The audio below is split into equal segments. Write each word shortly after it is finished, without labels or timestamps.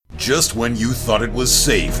just when you thought it was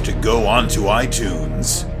safe to go onto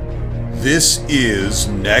iTunes. This is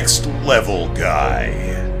Next Level Guy,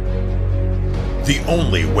 the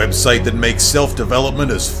only website that makes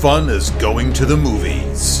self-development as fun as going to the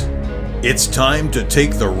movies. It's time to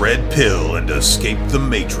take the red pill and escape the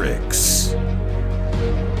Matrix.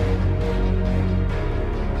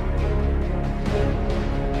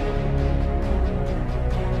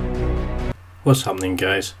 What's happening,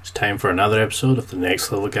 guys? It's time for another episode of the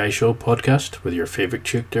Next Level Guy Show podcast with your favourite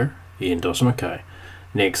tutor, Ian Dawson Mackay.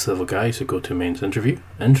 Next Level Guy is a go-to men's interview,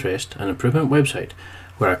 interest and improvement website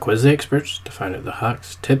where I quiz the experts to find out the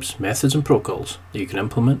hacks, tips, methods and protocols that you can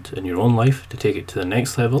implement in your own life to take it to the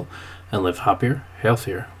next level and live happier,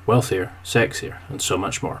 healthier, wealthier, sexier and so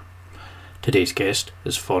much more. Today's guest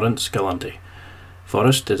is Forrest Galante.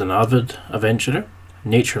 Forrest is an avid adventurer,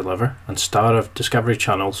 nature lover and star of Discovery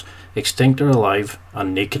Channel's Extinct or Alive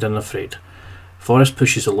and Naked and Afraid. Forrest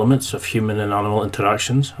pushes the limits of human and animal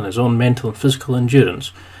interactions and his own mental and physical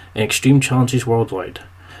endurance in extreme challenges worldwide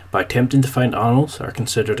by attempting to find animals that are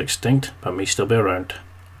considered extinct but may still be around.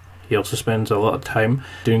 He also spends a lot of time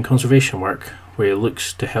doing conservation work where he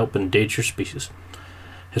looks to help endangered species.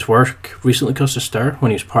 His work recently caused a stir when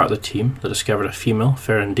he was part of the team that discovered a female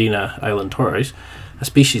Ferrandina island tortoise, a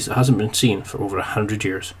species that hasn't been seen for over 100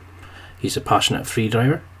 years. He's a passionate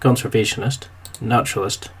freediver, conservationist,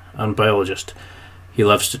 naturalist and biologist. He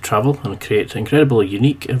loves to travel and create incredibly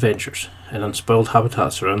unique adventures in unspoiled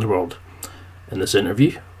habitats around the world. In this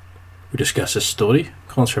interview, we discuss his story,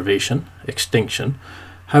 conservation, extinction,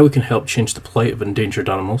 how we can help change the plight of endangered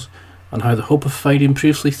animals, and how the hope of finding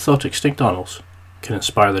previously thought extinct animals can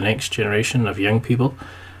inspire the next generation of young people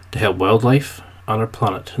to help wildlife and our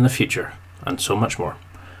planet in the future, and so much more.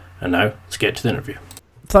 And now, let's get to the interview.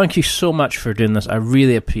 Thank you so much for doing this. I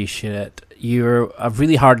really appreciate it. You're a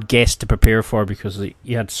really hard guest to prepare for because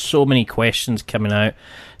you had so many questions coming out,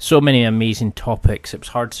 so many amazing topics. It was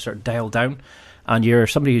hard to sort of dial down. And you're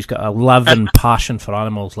somebody who's got a love and passion for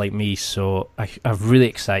animals like me, so I'm really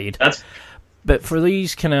excited. But for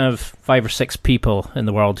these kind of 5 or 6 people in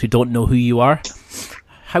the world who don't know who you are,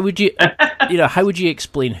 how would you, how would you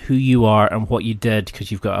explain who you are and what you did?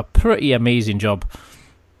 Because you've got a pretty amazing job.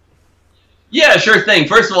 Yeah, sure thing.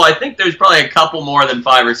 First of all, I think there's probably a couple more than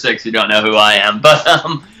 5 or 6 who don't know who I am. But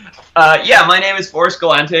yeah, my name is Forrest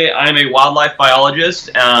Galante. I'm a wildlife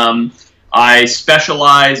biologist. I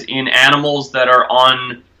specialize in animals that are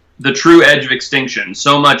on the true edge of extinction.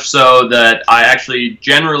 So much so that I actually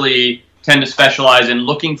generally tend to specialize in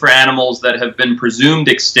looking for animals that have been presumed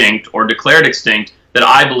extinct or declared extinct that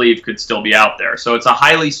I believe could still be out there. So it's a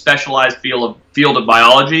highly specialized field of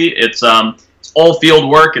biology. It's all field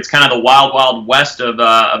work. It's kind of the wild, wild west of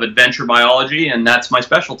adventure biology, and that's my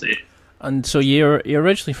specialty. And so you're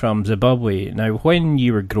originally from Zimbabwe. Now, when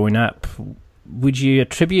you were growing up, would you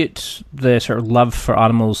attribute the sort of love for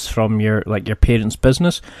animals from your parents'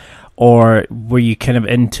 business, or were you kind of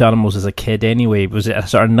into animals as a kid anyway? Was it a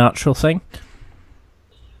sort of natural thing?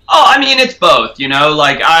 Oh, I mean, it's both,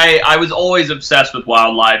 like I was always obsessed with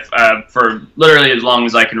wildlife for literally as long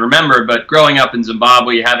as I can remember, but growing up in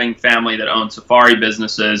Zimbabwe, having family that owned safari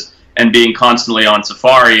businesses and being constantly on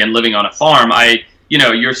safari and living on a farm,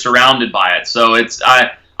 you're surrounded by it. So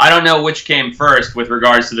I don't know which came first with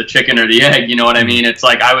regards to the chicken or the egg, you know what I mean? It's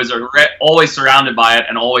like I was always surrounded by it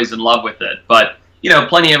and always in love with it. But,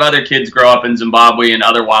 plenty of other kids grow up in Zimbabwe and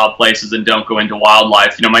other wild places and don't go into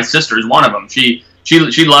wildlife. My sister is one of them. She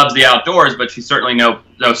loves the outdoors, but she's certainly no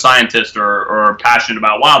scientist or passionate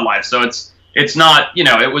about wildlife. So it's not,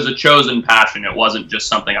 it was a chosen passion. It wasn't just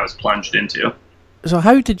something I was plunged into. So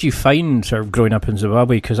how did you find sort of growing up in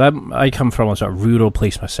Zimbabwe? Because I come from a sort of rural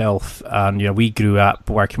place myself, and we grew up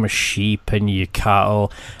working with sheep and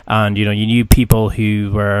cattle, and you knew people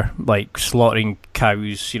who were like slaughtering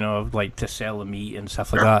cows, like to sell the meat and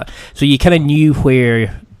stuff like that. So you kind of knew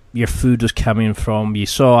where your food was coming from. You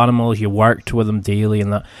saw animals, you worked with them daily,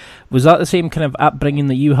 and that was that the same kind of upbringing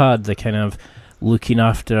that you had, the kind of looking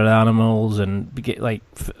after animals and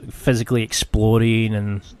physically exploring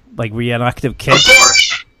and. Like, were you an active kid? Of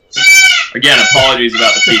course. Again, apologies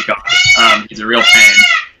about the peacock. He's a real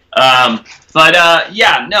pain.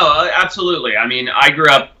 Yeah, no, absolutely. I mean, I grew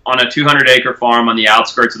up on a 200-acre farm on the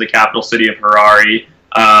outskirts of the capital city of Harare,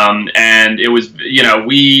 and it was,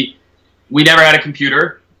 we never had a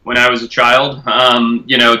computer when I was a child.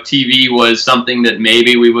 TV was something that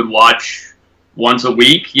maybe we would watch once a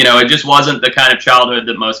week. It just wasn't the kind of childhood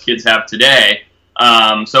that most kids have today.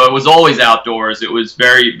 So it was always outdoors. It was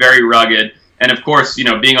very, very rugged. And of course,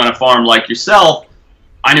 being on a farm like yourself,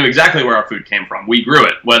 I knew exactly where our food came from. We grew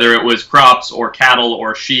it, whether it was crops or cattle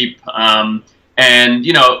or sheep. And,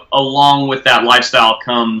 along with that lifestyle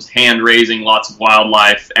comes hand raising lots of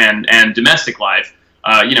wildlife and domestic life.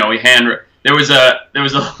 There was a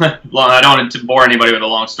long, I don't want to bore anybody with a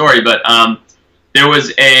long story, but I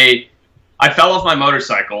fell off my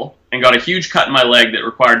motorcycle and got a huge cut in my leg that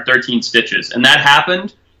required 13 stitches. And that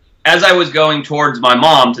happened as I was going towards my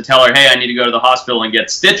mom to tell her, hey, I need to go to the hospital and get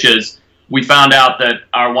stitches. We found out that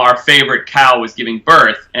our favorite cow was giving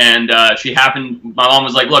birth, and my mom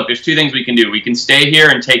was like, look, there's two things we can do. We can stay here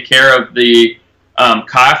and take care of the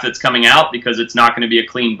calf that's coming out because it's not going to be a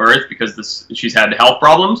clean birth because she's had health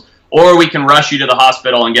problems, or we can rush you to the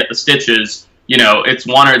hospital and get the stitches. It's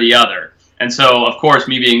one or the other. And so, of course,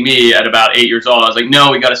 me being me at about 8 years old, I was like, no,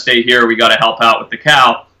 we got to stay here. We got to help out with the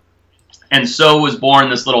cow. And so was born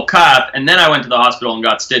this little calf. And then I went to the hospital and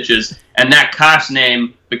got stitches. And that calf's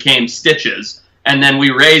name became Stitches. And then we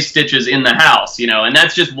raised Stitches in the house, And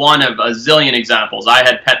that's just one of a zillion examples. I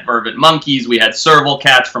had pet vervet monkeys. We had serval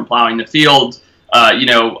cats from plowing the fields.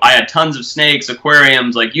 I had tons of snakes,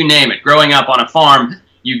 aquariums, like you name it. Growing up on a farm,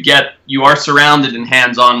 you are surrounded and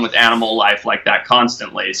hands-on with animal life like that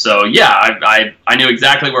constantly. So yeah, I knew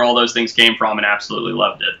exactly where all those things came from and absolutely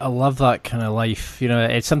loved it. I love that kind of life.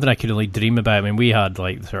 It's something I could only dream about. I mean, we had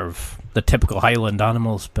like sort of the typical Highland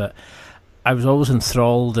animals, but I was always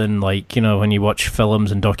enthralled in when you watch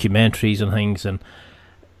films and documentaries and things, and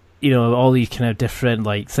all these kind of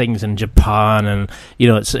different things in Japan, and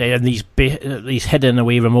it's in these hidden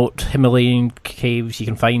away remote Himalayan caves you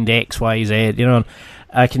can find X, Y, Z. And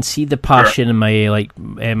I can see the passion in my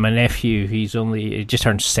my nephew. He just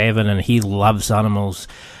turned 7 and he loves animals.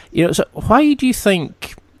 So why do you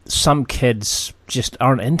think some kids just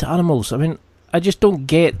aren't into animals? I mean, I just don't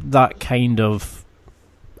get that kind of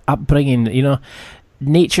upbringing.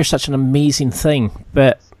 Nature's such an amazing thing,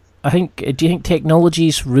 but do you think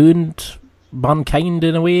technology's ruined mankind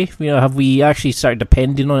in a way? Have we actually started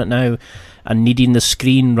depending on it now and needing the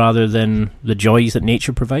screen rather than the joys that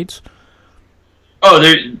nature provides? Oh,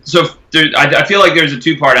 I feel like there's a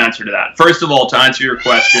two-part answer to that. First of all, to answer your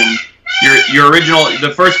question,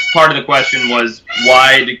 the first part of the question was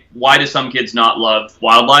why do some kids not love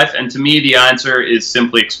wildlife? And to me, the answer is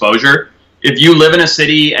simply exposure. If you live in a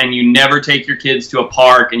city and you never take your kids to a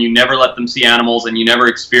park and you never let them see animals and you never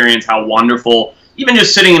experience how wonderful even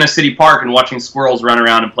just sitting in a city park and watching squirrels run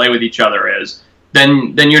around and play with each other is,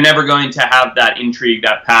 then you're never going to have that intrigue,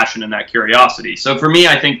 that passion, and that curiosity. So for me,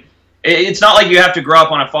 I think it's not like you have to grow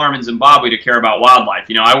up on a farm in Zimbabwe to care about wildlife.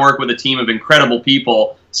 I work with a team of incredible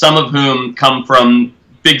people, some of whom come from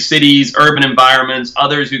big cities, urban environments,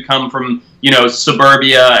 others who come from,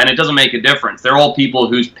 suburbia, and it doesn't make a difference. They're all people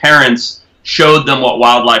whose parents showed them what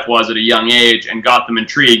wildlife was at a young age and got them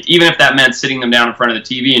intrigued. Even if that meant sitting them down in front of the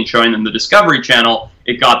TV and showing them the Discovery Channel,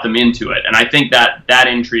 it got them into it. And I think that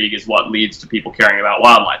intrigue is what leads to people caring about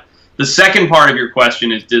wildlife. The second part of your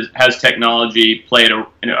question is, has technology played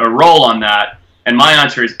a role on that? And my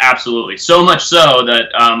answer is absolutely. So much so that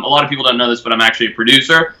a lot of people don't know this, but I'm actually a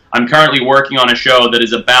producer. I'm currently working on a show that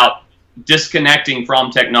is about disconnecting from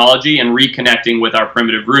technology and reconnecting with our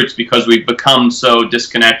primitive roots because we've become so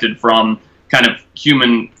disconnected from kind of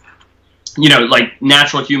human,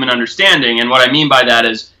 natural human understanding. And what I mean by that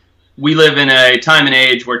is we live in a time and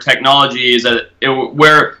age where technology is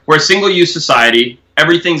we're a single-use society.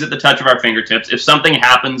 Everything's at the touch of our fingertips. If something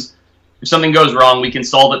happens, if something goes wrong, we can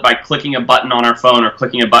solve it by clicking a button on our phone or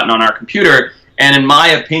clicking a button on our computer. And in my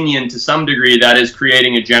opinion, to some degree, that is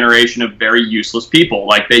creating a generation of very useless people.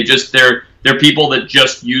 They're people that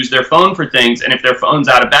just use their phone for things. And if their phone's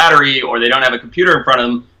out of battery or they don't have a computer in front of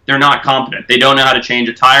them, they're not competent. They don't know how to change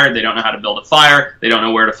a tire. They don't know how to build a fire. They don't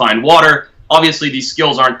know where to find water. Obviously, these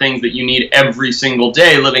skills aren't things that you need every single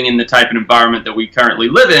day living in the type of environment that we currently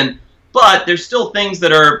live in. But there's still things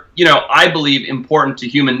that are, I believe important to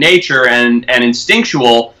human nature and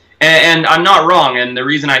instinctual. And I'm not wrong. And the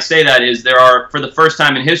reason I say that is there are, for the first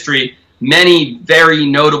time in history, many very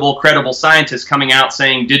notable, credible scientists coming out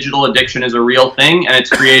saying digital addiction is a real thing and it's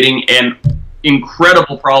creating an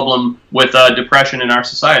incredible problem with depression in our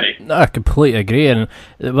society. No, I completely agree, and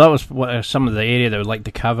that was some of the area that I would like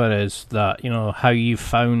to cover is that, how you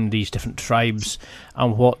found these different tribes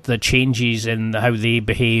and what the changes in how they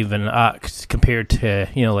behave and act compared to,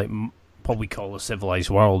 what we call the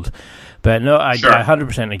civilized world. But no, I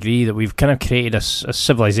 100% agree that we've kind of created a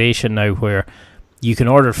civilization now where you can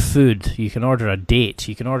order food, you can order a date,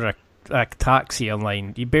 you can order a taxi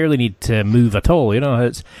online. You barely need to move at all.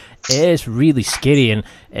 It is really scary, and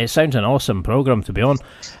it sounds an awesome program to be on.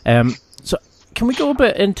 So can we go a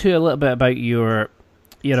little bit about your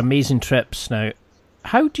amazing trips now?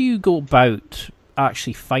 How do you go about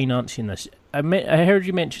actually financing this? I heard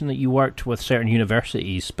you mention that you worked with certain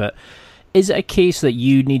universities, but is it a case that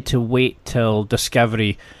you need to wait till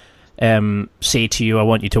Discovery say to you, I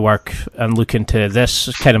want you to work and look into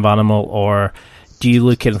this kind of animal, or do you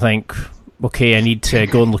look and think, okay, I need to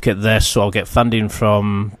go and look at this, so I'll get funding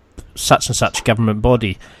from such and such government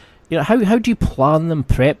body? You know, how do you plan them,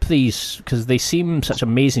 prep these? Because they seem such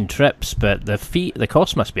amazing trips, but the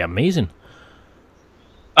cost must be amazing.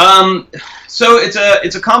 So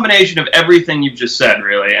it's a combination of everything you've just said,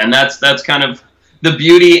 really, and that's kind of the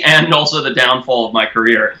beauty and also the downfall of my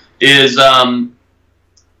career.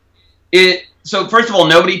 So first of all,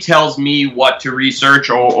 nobody tells me what to research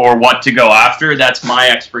or what to go after. That's my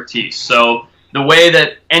expertise. So the way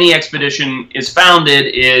that any expedition is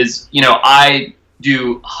founded is, I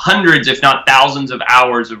do hundreds, if not thousands of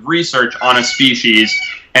hours of research on a species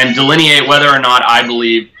and delineate whether or not I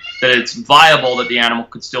believe that it's viable that the animal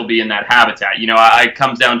could still be in that habitat. It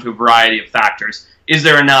comes down to a variety of factors. Is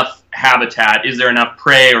there enough habitat? Is there enough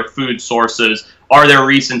prey or food sources? Are there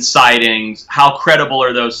recent sightings? How credible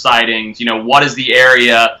are those sightings? What is the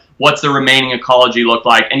area? What's the remaining ecology look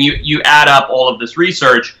like? And you add up all of this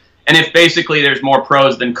research, and if basically there's more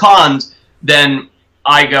pros than cons, then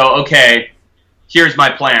I go, okay, here's my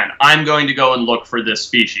plan. I'm going to go and look for this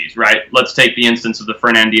species, right? Let's take the instance of the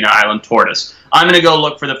Fernandina Island tortoise. I'm going to go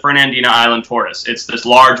look for the Fernandina Island tortoise. It's this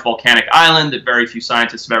large volcanic island that very few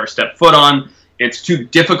scientists have ever stepped foot on. It's too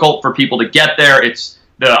difficult for people to get there.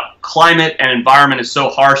 The climate and environment is so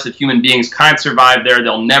harsh that human beings can't survive there.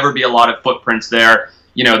 There'll never be a lot of footprints there.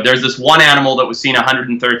 There's this one animal that was seen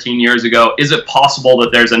 113 years ago. Is it possible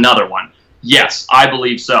that there's another one? Yes, I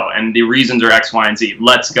believe so. And the reasons are X, Y, and Z.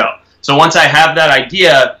 Let's go. So once I have that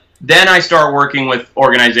idea, then I start working with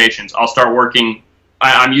organizations.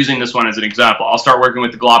 I'm using this one as an example. I'll start working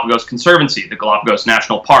with the Galapagos Conservancy, the Galapagos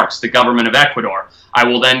National Parks, the government of Ecuador. I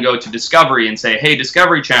will then go to Discovery and say, hey,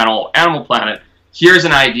 Discovery Channel, Animal Planet, here's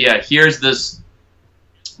an idea. Here's this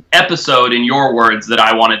episode, in your words, that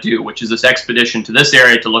I want to do, which is this expedition to this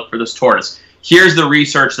area to look for this tortoise. Here's the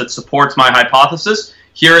research that supports my hypothesis.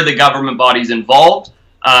 Here are the government bodies involved.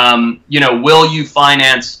 Will you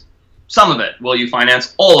finance some of it? Will you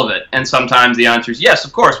finance all of it? And sometimes the answer is yes,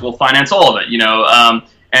 of course, we'll finance all of it,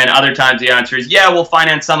 and other times the answer is, yeah, we'll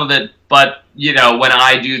finance some of it, but,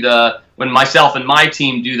 when myself and my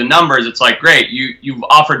team do the numbers, it's like, great, you've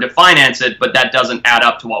offered to finance it, but that doesn't add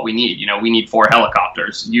up to what we need. We need 4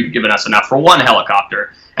 helicopters. You've given us enough for 1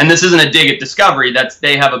 helicopter. And this isn't a dig at Discovery.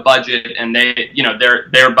 They have a budget, and they're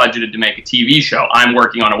budgeted to make a TV show. I'm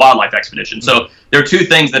working on a wildlife expedition. So there are 2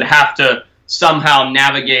 things that have to somehow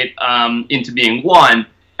navigate into being one,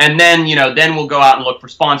 and then we'll go out and look for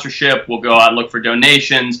sponsorship. We'll go out and look for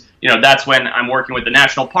donations. That's when I'm working with the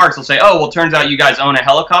national parks. They'll say, oh, well, turns out you guys own a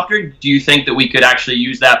helicopter. Do you think that we could actually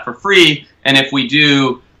use that for free? And if we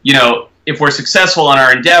do, if we're successful in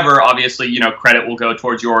our endeavor, obviously, credit will go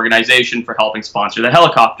towards your organization for helping sponsor the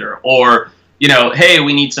helicopter. Or, hey,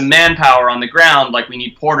 we need some manpower on the ground, like we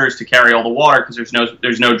need porters to carry all the water because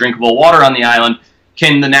there's no drinkable water on the island.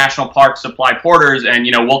 Can the national park supply porters? And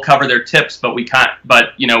we'll cover their tips, but we can't.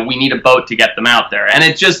 But we need a boat to get them out there. And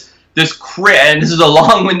it's just and this is a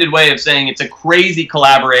long-winded way of saying it's a crazy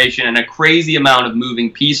collaboration and a crazy amount of moving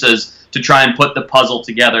pieces to try and put the puzzle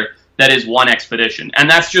together. That is one expedition, and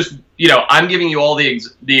that's just I'm giving you all the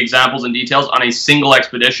examples and details on a single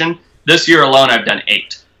expedition. This year alone, I've done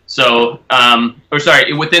 8. So,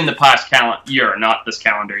 within the past year, not this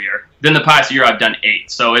calendar year. Within the past year, I've done 8.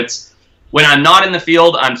 So it's when I'm not in the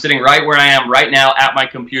field, I'm sitting right where I am right now at my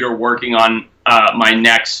computer working on my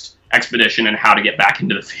next expedition and how to get back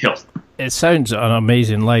into the field. It sounds an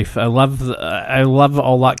amazing life. I love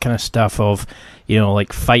all that kind of stuff of,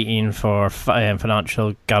 like fighting for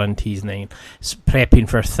financial guarantees and prepping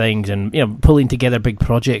for things and, pulling together big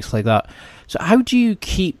projects like that. So how do you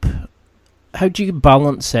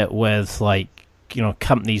balance it with, like,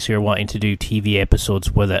 companies who are wanting to do TV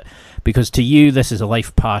episodes with it? Because to you, this is a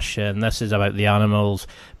life passion, this is about the animals,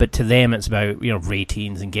 but to them it's about,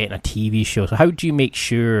 ratings and getting a TV show. So how do you make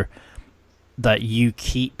sure that you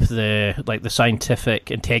keep the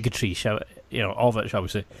scientific integrity, of it, shall we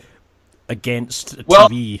say, against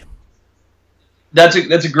TV? That's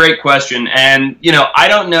a great question. And, I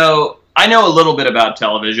don't know. I know a little bit about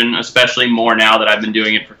television, especially more now that I've been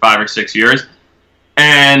doing it for 5 or 6 years.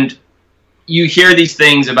 And you hear these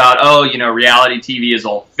things about, reality TV is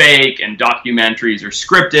all fake and documentaries are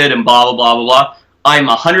scripted and blah, blah, blah, blah, blah. I'm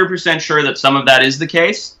 100% sure that some of that is the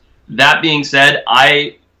case. That being said,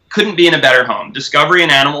 I couldn't be in a better home. Discovery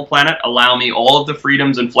and Animal Planet allow me all of the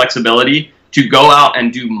freedoms and flexibility to go out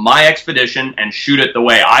and do my expedition and shoot it the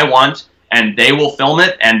way I want and they will film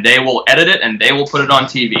it, and they will edit it, and they will put it on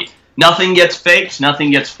TV. Nothing gets faked,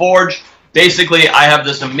 nothing gets forged. Basically, I have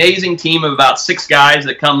this amazing team of about 6 guys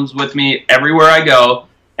that comes with me everywhere I go,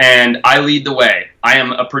 and I lead the way. I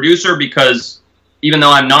am a producer because even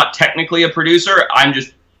though I'm not technically a producer, I'm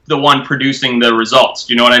just the one producing the results.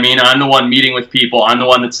 Do you know what I mean? I'm the one meeting with people. I'm the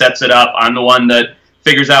one that sets it up. I'm the one that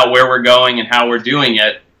figures out where we're going and how we're doing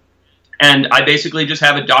it. And I basically just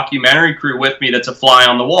have a documentary crew with me that's a fly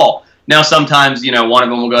on the wall. Now, sometimes, one of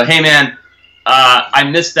them will go, hey, man, I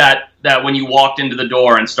missed that when you walked into the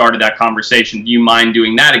door and started that conversation. Do you mind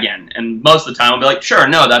doing that again? And most of the time I'll be like, sure,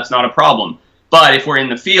 no, that's not a problem. But if we're in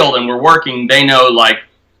the field and we're working, they know,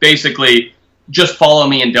 basically, just follow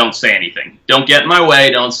me and don't say anything. Don't get in my way.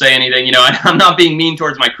 Don't say anything. And I'm not being mean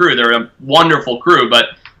towards my crew. They're a wonderful crew,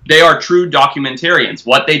 but they are true documentarians.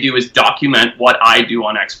 What they do is document what I do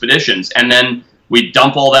on expeditions. And then we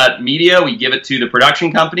dump all that media, we give it to the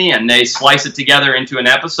production company, and they slice it together into an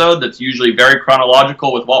episode that's usually very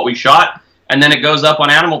chronological with what we shot, and then it goes up on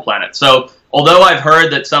Animal Planet. So although I've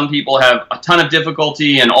heard that some people have a ton of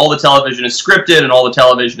difficulty and all the television is scripted and all the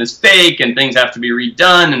television is fake and things have to be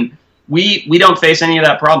redone, and we don't face any of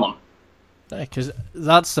that problem. Because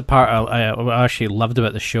that's the part I actually loved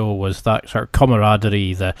about the show, was that sort of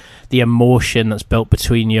camaraderie, the emotion that's built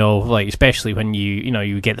between you all, especially when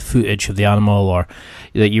you get the footage of the animal, or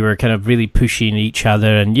that you were kind of really pushing each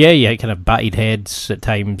other, and you kind of batted heads at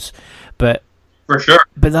times, but for sure.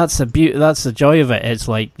 But that's the joy of it. It's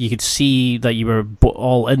like you could see that you were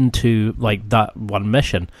all into that one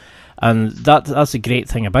mission, and that's the great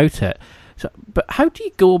thing about it. So, but how do you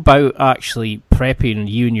go about actually prepping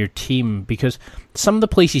you and your team? Because some of the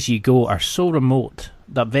places you go are so remote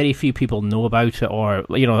that very few people know about it, or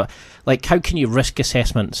how can you risk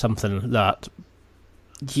assessment something that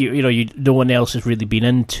no one else has really been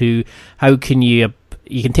into? How can you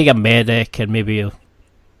can take a medic and maybe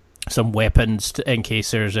some weapons in case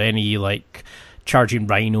there's any charging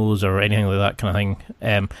rhinos or anything like that kind of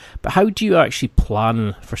thing. But how do you actually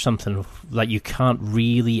plan for something that you can't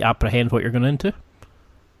really apprehend what you're going into?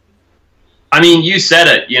 I mean, you said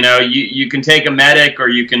it. You can take a medic, or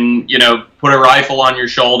you can put a rifle on your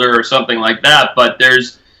shoulder or something like that. But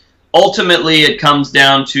ultimately it comes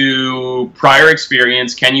down to prior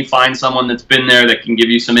experience. Can you find someone that's been there that can give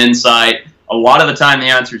you some insight? A lot of the time the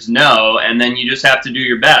answer is no, and then you just have to do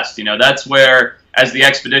your best. That's where, as the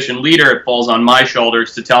expedition leader, it falls on my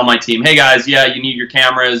shoulders to tell my team, hey guys, you need your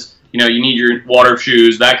cameras, you need your water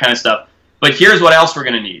shoes, that kind of stuff. But here's what else we're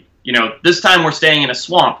going to need. This time we're staying in a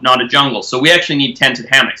swamp, not a jungle. So we actually need tented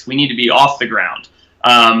hammocks. We need to be off the ground.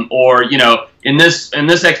 In this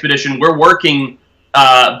expedition, we're working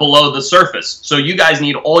below the surface. So you guys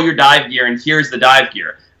need all your dive gear, and here's the dive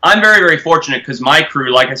gear. I'm very, very fortunate because my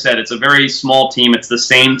crew, like I said, it's a very small team. It's the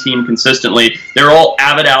same team consistently. They're all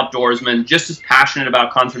avid outdoorsmen, just as passionate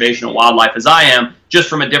about conservation and wildlife as I am, just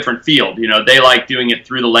from a different field. They like doing it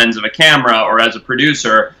through the lens of a camera, or as a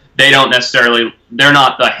producer. They're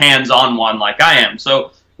not the hands-on one like I am.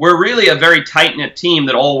 So we're really a very tight-knit team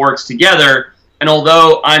that all works together. And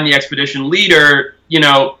although I'm the expedition leader,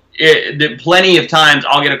 plenty of times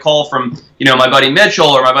I'll get a call from my buddy Mitchell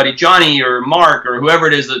or my buddy Johnny or Mark or whoever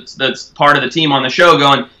it is that's part of the team on the show,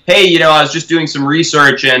 going, hey, I was just doing some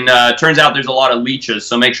research, and turns out there's a lot of leeches,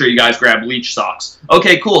 so make sure you guys grab leech socks.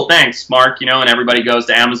 Okay, cool, thanks, Mark. And everybody goes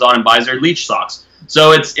to Amazon and buys their leech socks.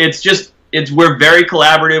 So we're very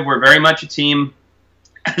collaborative. We're very much a team.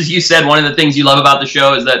 As you said, one of the things you love about the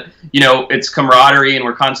show is that it's camaraderie, and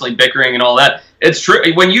we're constantly bickering and all that. It's true.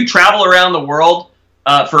 When you travel around the world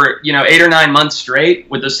for 8 or 9 months straight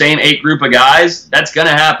with the same 8 group of guys, that's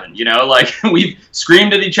gonna happen. We've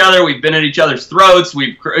screamed at each other, we've been at each other's throats,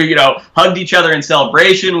 we've hugged each other in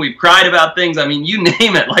celebration, we've cried about things. I mean, you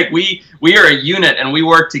name it. We are a unit, and we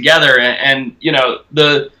work together. And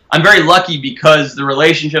I'm very lucky because the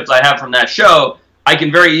relationships I have from that show, I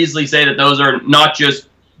can very easily say that those are not just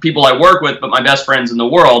people I work with, but my best friends in the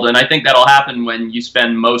world. And I think that'll happen when you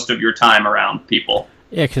spend most of your time around people.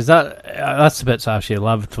 Yeah, because that's the bits I actually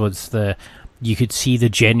loved, was you could see the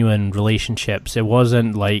genuine relationships. It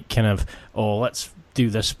wasn't let's do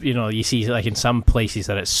this. You see in some places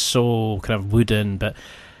that it's so kind of wooden, but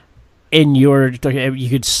you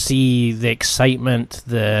could see the excitement,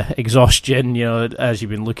 the exhaustion, as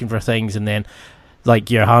you've been looking for things, and then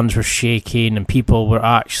your hands were shaking, and people were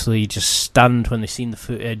actually just stunned when they seen the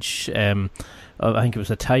footage. I think it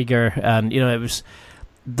was a tiger, and it was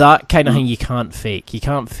that kind of thing you can't fake. You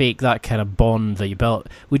can't fake that kind of bond that you built.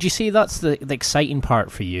 Would you say that's the exciting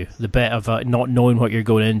part for you? The bit of not knowing what you're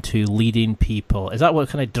going into, leading people. Is that what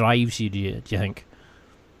kind of drives you? Do you think?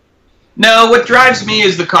 No, what drives me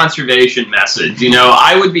is the conservation message.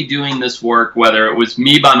 I would be doing this work whether it was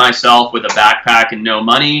me by myself with a backpack and no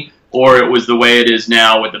money, or it was the way it is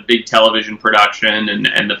now with the big television production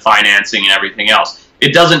and the financing and everything else.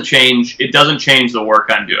 It doesn't change the work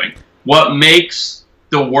I'm doing. What makes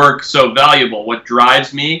the work so valuable, what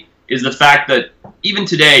drives me, is the fact that even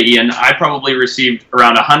today, Ian, I probably received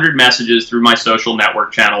around 100 messages through my social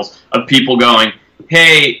network channels of people going,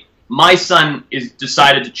 hey, my son is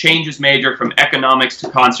decided to change his major from economics to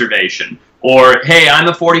conservation. Or, hey, I'm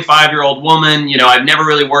a 45-year-old woman, I've never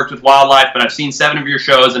really worked with wildlife, but I've seen 7 of your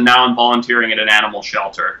shows, and now I'm volunteering at an animal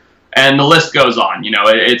shelter. And the list goes on.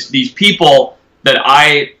 It's these people that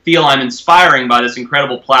I feel I'm inspiring by this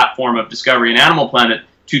incredible platform of Discovery and Animal Planet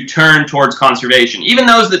to turn towards conservation. Even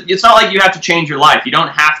those that, it's not like you have to change your life. You don't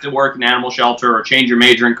have to work in an animal shelter or change your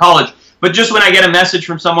major in college. But just when I get a message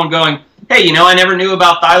from someone going, hey, I never knew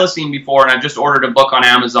about thylacine before, and I've just ordered a book on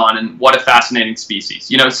Amazon, and what a fascinating species.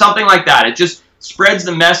 Something like that. It just spreads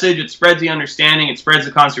the message, it spreads the understanding, it spreads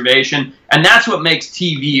the conservation, and that's what makes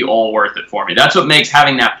TV all worth it for me. That's what makes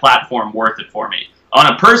having that platform worth it for me.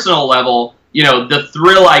 On a personal level, the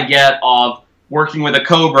thrill I get of working with a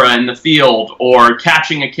cobra in the field, or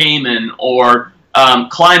catching a caiman, or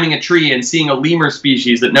climbing a tree and seeing a lemur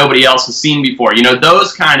species that nobody else has seen before.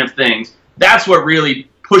 Those kind of things. That's what really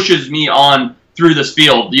pushes me on through this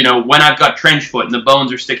field. When I've got trench foot and the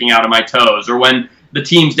bones are sticking out of my toes, or when the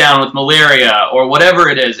team's down with malaria, or whatever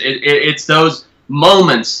it is. It's those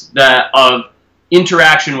moments of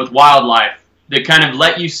interaction with wildlife that kind of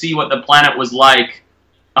let you see what the planet was like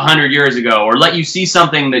 100 years ago, or let you see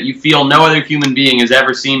something that you feel no other human being has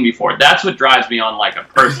ever seen before. That's what drives me on like a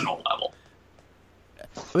personal level.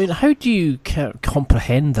 I mean, how do you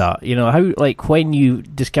comprehend that? How, like, when you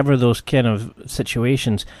discover those kind of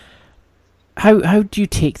situations, how do you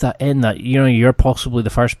take that in, that, you're possibly the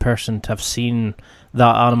first person to have seen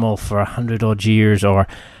that animal for 100 odd years, or,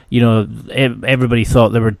 everybody thought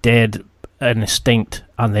they were dead and extinct,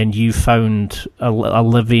 and then you found a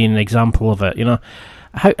living example of it,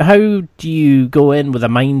 How do you go in with a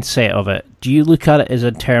mindset of it? Do you look at it as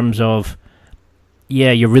in terms of,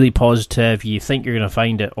 yeah, you're really positive, you think you're going to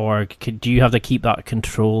find it, or do you have to keep that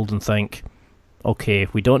controlled and think, okay,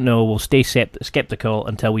 we don't know, we'll stay skeptical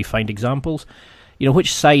until we find examples?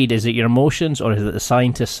 Which side? Is it your emotions, or is it the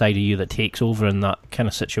scientist side of you that takes over in that kind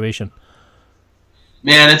of situation?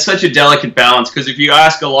 Man, it's such a delicate balance, because if you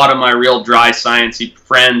ask a lot of my real dry sciencey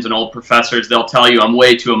friends and old professors, they'll tell you I'm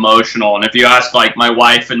way too emotional. And if you ask like my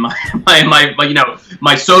wife and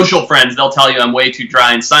my social friends, they'll tell you I'm way too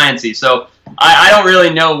dry and sciencey. So I don't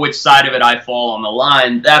really know which side of it I fall on the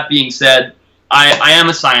line. That being said, I am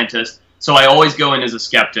a scientist, so I always go in as a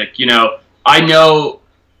skeptic. I know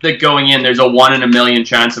that going in, there's a 1 in a million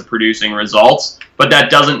chance of producing results, but that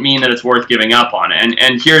doesn't mean that it's worth giving up on.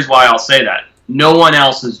 And here's why I'll say that. No one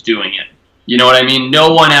else is doing it. You know what I mean?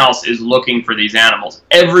 No one else is looking for these animals.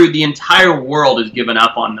 The entire world has given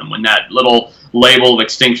up on them when that little label of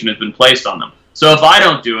extinction has been placed on them. So if I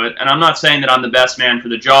don't do it, and I'm not saying that I'm the best man for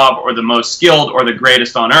the job, or the most skilled, or the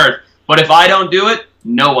greatest on earth, but if I don't do it,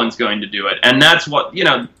 no one's going to do it. And that's what,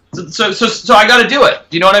 so I got to do it.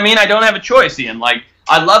 Do you know what I mean? I don't have a choice, Ian. Like,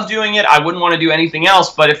 I love doing it. I wouldn't want to do anything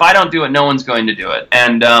else, but if I don't do it, no one's going to do it.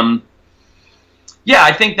 And yeah,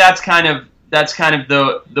 I think that's kind of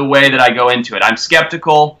the way that I go into it. I'm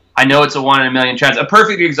skeptical. I know it's a 1 in a million chance. A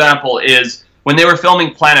perfect example is when they were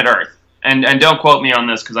filming Planet Earth. And don't quote me on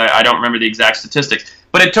this because I don't remember the exact statistics,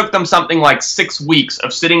 but it took them something like 6 weeks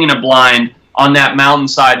of sitting in a blind on that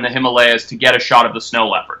mountainside in the Himalayas to get a shot of the snow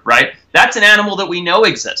leopard, right? That's an animal that we know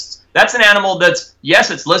exists. That's an animal that's,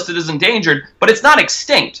 yes, it's listed as endangered, but it's not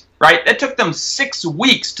extinct, right? It took them 6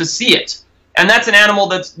 weeks to see it. And that's an animal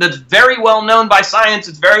that's very well known by science.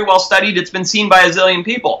 It's very well studied. It's been seen by a zillion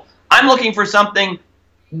people. I'm looking for something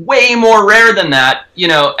way more rare than that,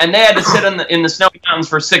 and they had to sit in the snowy mountains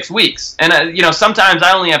for 6 weeks. And, sometimes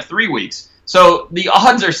I only have 3 weeks. So the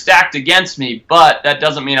odds are stacked against me, but that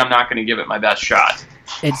doesn't mean I'm not going to give it my best shot.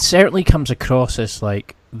 It certainly comes across as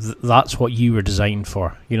like that's what you were designed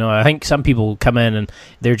for. I think some people come in and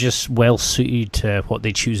they're just well suited to what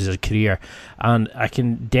they choose as a career. And I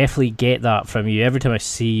can definitely get that from you. Every time I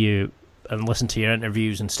see you and listen to your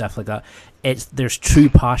interviews and stuff like that, there's true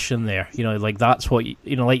passion there. Like that's what,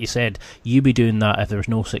 like you said, you'd be doing that if there was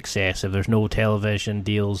no success, if there's no television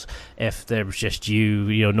deals, if there was just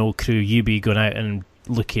you, no crew, you'd be going out and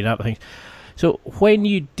looking up things. So when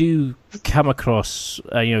you do come across,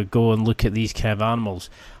 go and look at these kind of animals,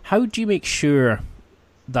 how do you make sure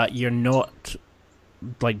that you're not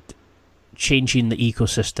like changing the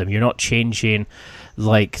ecosystem. You're not changing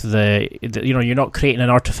like you're not creating an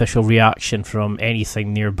artificial reaction from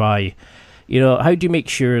anything nearby. How do you make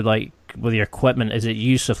sure, like, with your equipment, is it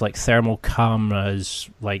use of like thermal cameras,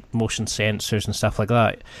 like motion sensors and stuff like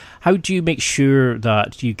that? How do you make sure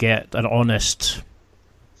that you get an honest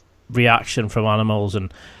reaction from animals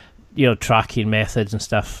and tracking methods and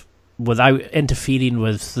stuff without interfering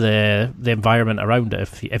with the environment around it,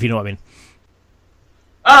 if you know what I mean?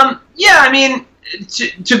 Yeah, I mean,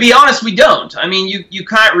 to be honest, we don't. I mean, you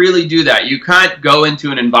can't really do that. You can't go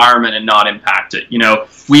into an environment and not impact it.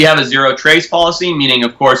 We have a zero trace policy, meaning,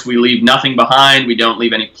 of course, we leave nothing behind. We don't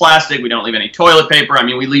leave any plastic. We don't leave any toilet paper. I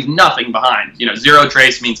mean, we leave nothing behind. Zero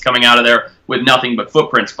trace means coming out of there with nothing but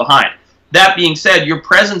footprints behind. That being said, your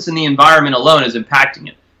presence in the environment alone is impacting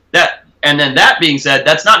it. And then that being said,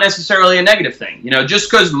 that's not necessarily a negative thing. Just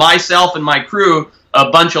because myself and my crew, a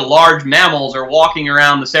bunch of large mammals, are walking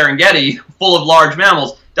around the Serengeti full of large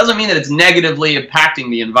mammals, doesn't mean that it's negatively impacting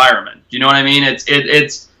the environment. Do you know what I mean?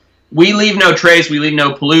 It's we leave no trace, we leave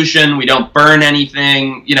no pollution, we don't burn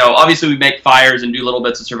anything. Obviously we make fires and do little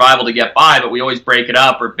bits of survival to get by, but we always break it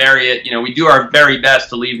up or bury it. We do our very best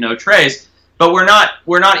to leave no trace, but we're not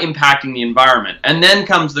impacting the environment. And then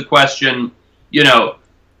comes the question,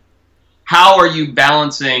 how are you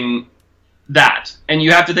balancing that? And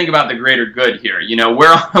you have to think about the greater good here.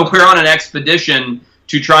 We're on an expedition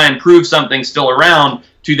to try and prove something's still around,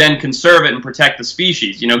 to then conserve it and protect the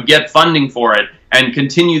species, get funding for it and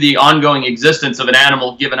continue the ongoing existence of an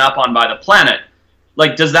animal given up on by the planet.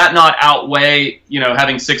 Like, does that not outweigh,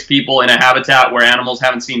 having 6 people in a habitat where animals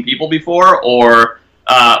haven't seen people before, or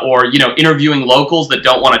interviewing locals that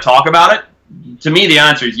don't want to talk about it? To me, the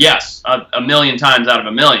answer is yes, a million times out of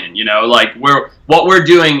a million. What we're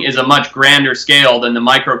doing is a much grander scale than the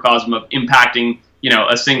microcosm of impacting,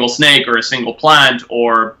 a single snake or a single plant,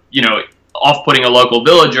 or off-putting a local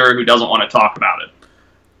villager who doesn't want to talk about it.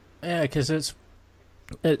 Yeah, because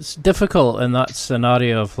it's difficult in that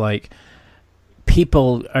scenario of, like,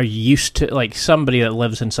 people are used to, like, somebody that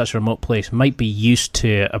lives in such a remote place might be used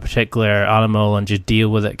to a particular animal and just deal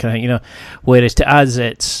with it, kind of, whereas to us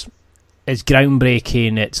it's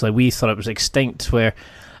groundbreaking. It's like, we thought it was extinct. Where,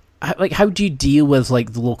 like, how do you deal with,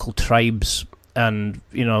 like, the local tribes and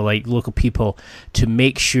like local people to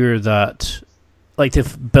make sure that, like, to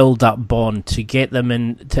build that bond, to get them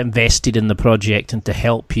invested in the project and to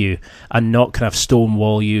help you, and not kind of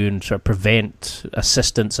stonewall you and sort of prevent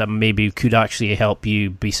assistance that maybe could actually help you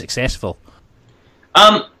be successful?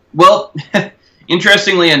 Well,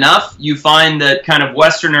 interestingly enough, you find that kind of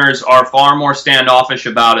Westerners are far more standoffish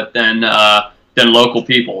about it than local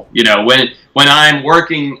people. When I'm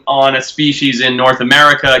working on a species in North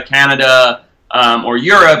America, Canada, or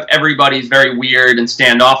Europe, everybody's very weird and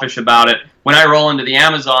standoffish about it. When I roll into the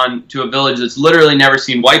Amazon to a village that's literally never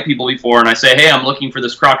seen white people before, and I say, "Hey, I'm looking for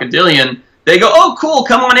this crocodilian," they go, "Oh, cool,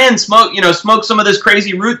 come on in, smoke some of this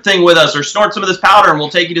crazy root thing with us, or snort some of this powder, and we'll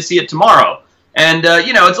take you to see it tomorrow." And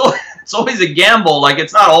it's always a gamble. Like,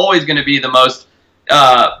 it's not always going to be the most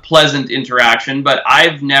pleasant interaction, but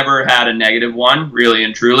I've never had a negative one, really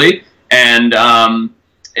and truly. And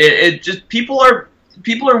it just people are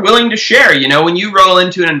willing to share. When you roll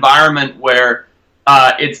into an environment where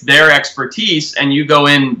it's their expertise, and you go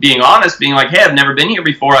in being honest, being like, "Hey, I've never been here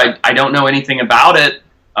before. I don't know anything about it.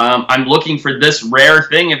 I'm looking for this rare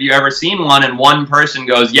thing. Have you ever seen one?" And one person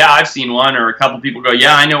goes, "Yeah, I've seen one," or a couple people go,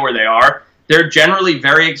 "Yeah, I know where they are." They're generally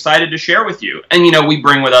very excited to share with you. And, we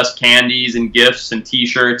bring with us candies and gifts and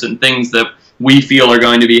T-shirts and things that we feel are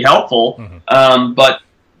going to be helpful. Mm-hmm. But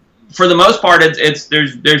for the most part, there's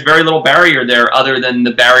very little barrier there, other than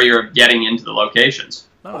the barrier of getting into the locations.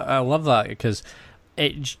 Oh, I love that, because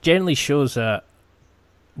it generally shows that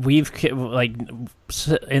we've, like,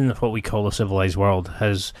 in what we call the civilized world,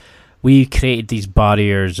 we created these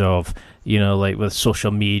barriers of, like, with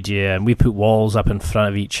social media, and we put walls up in front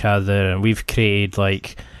of each other, and we've created,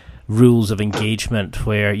 like, rules of engagement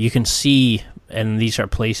where you can see in these sort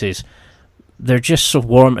of places they're just so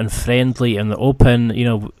warm and friendly and open.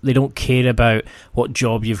 They don't care about what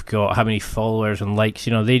job you've got, how many followers and likes.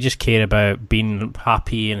 They just care about being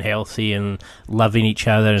happy and healthy and loving each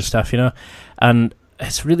other and stuff. And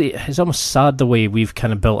it's almost sad the way we've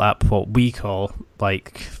kind of built up what we call,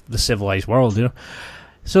 like, the civilized world.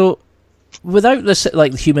 So, without this,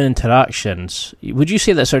 like, human interactions, would you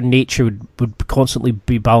say that sort of nature would constantly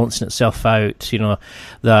be balancing itself out?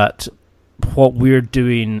 That what we're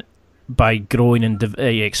doing by growing and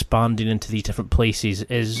expanding into these different places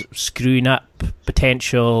is screwing up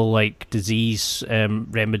potential, like, disease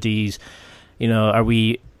remedies. Are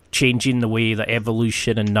we changing the way that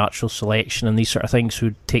evolution and natural selection and these sort of things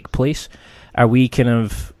would take place? Are we kind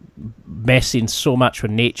of messing so much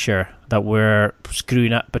with nature that we're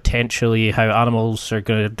screwing up potentially how animals are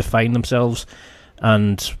going to define themselves?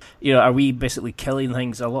 And, are we basically killing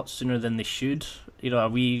things a lot sooner than they should? Are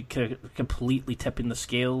we completely tipping the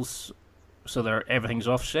scales so that everything's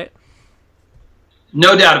offset?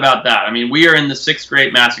 No doubt about that. I mean, we are in the 6th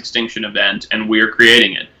great mass extinction event, and we are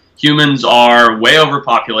creating it. Humans are way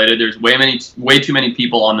overpopulated. There's way too many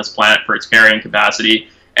people on this planet for its carrying capacity.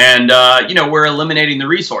 And, we're eliminating the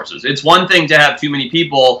resources. It's one thing to have too many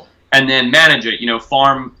people and then manage it,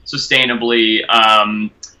 farm sustainably,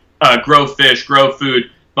 grow fish, grow food.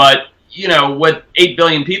 But, with 8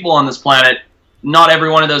 billion people on this planet, not every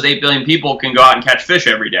one of those 8 billion people can go out and catch fish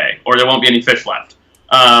every day, or there won't be any fish left.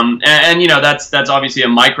 That's obviously a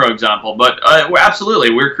micro example. But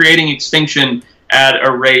we're creating extinction at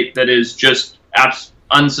a rate that is just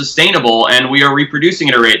unsustainable, and we are reproducing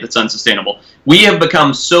at a rate that's unsustainable. We have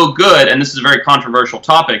become so good, and this is a very controversial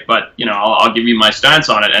topic, but I'll give you my stance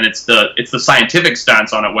on it, and it's the scientific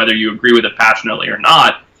stance on it, whether you agree with it passionately or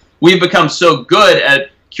not. We've become so good at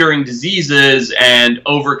curing diseases and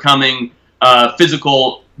overcoming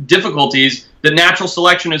physical difficulties that natural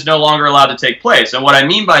selection is no longer allowed to take place. And what I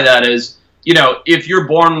mean by that is, if you're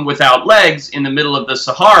born without legs in the middle of the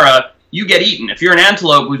Sahara, you get eaten. If you're an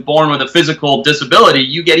antelope who's born with a physical disability,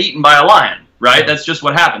 you get eaten by a lion, right? That's just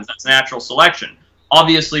what happens. That's natural selection.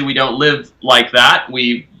 Obviously, we don't live like that.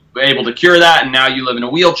 We were able to cure that, and now you live in a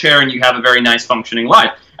wheelchair and you have a very nice functioning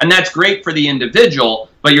life. And that's great for the individual,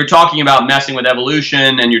 but you're talking about messing with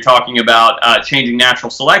evolution and you're talking about changing natural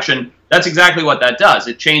selection. That's exactly what that does.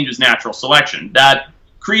 It changes natural selection. That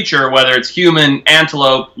creature, whether it's human,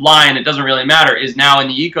 antelope, lion, it doesn't really matter, is now in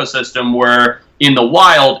the ecosystem where in the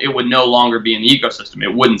wild, it would no longer be in the ecosystem.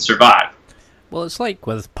 It wouldn't survive. Well, it's like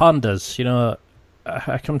with pandas,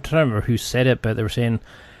 I can't remember who said it, but they were saying,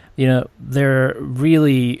 they're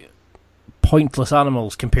really pointless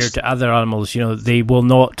animals compared to other animals. They will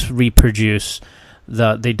not reproduce,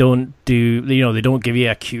 that they don't do, they don't give you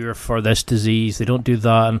a cure for this disease, they don't do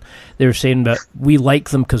that. And they were saying that we like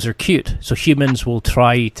them because they're cute, so humans will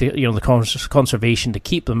try to, the conservation to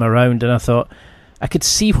keep them around. And I thought, I could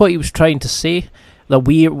see what he was trying to say, that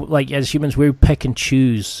we, like, as humans, we pick and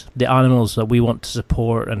choose the animals that we want to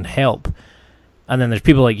support and help. And then there's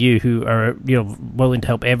people like you who are, willing to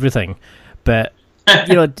help everything. But,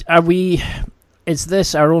 is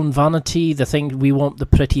this our own vanity, the thing, we want the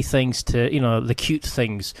pretty things to, the cute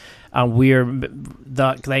things, and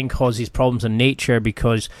that then causes problems in nature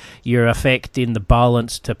because you're affecting the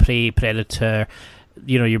balance to prey, predator.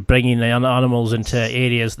 You're bringing the animals into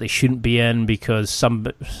areas they shouldn't be in because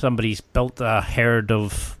somebody's built a herd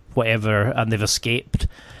of whatever and they've escaped.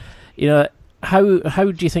 How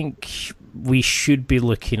do you think we should be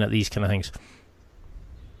looking at these kind of things?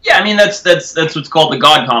 Yeah, I mean that's what's called the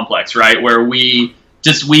God complex, right? Where we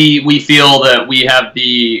feel that we have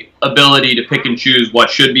the ability to pick and choose what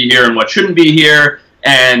should be here and what shouldn't be here,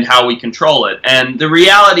 and how we control it. And the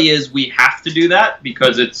reality is we have to do that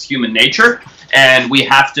because it's human nature. And we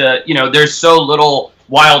have to, there's so little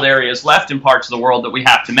wild areas left in parts of the world that we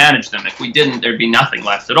have to manage them. If we didn't, there'd be nothing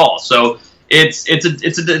left at all. So it's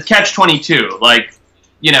a catch-22. Like,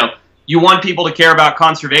 you want people to care about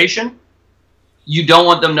conservation. You don't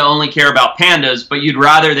want them to only care about pandas, but you'd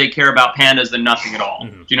rather they care about pandas than nothing at all.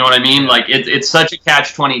 Mm-hmm. Do you know what I mean? Like, it's such a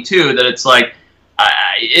catch-22 that it's like,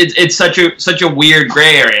 it's such a weird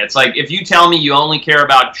gray area. It's like, if you tell me you only care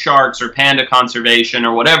about sharks or panda conservation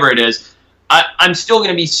or whatever it is, I'm still going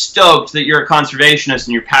to be stoked that you're a conservationist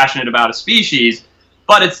and you're passionate about a species,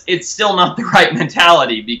 but it's still not the right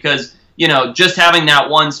mentality because, just having that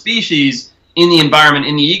one species in the environment,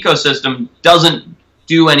 in the ecosystem, doesn't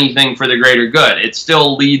do anything for the greater good. It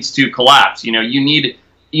still leads to collapse. You need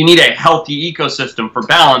a healthy ecosystem for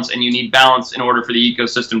balance, and you need balance in order for the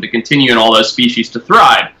ecosystem to continue and all those species to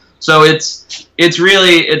thrive. So it's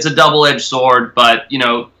a double-edged sword, but,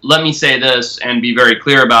 let me say this and be very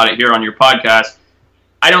clear about it here on your podcast.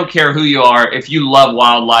 I don't care who you are. If you love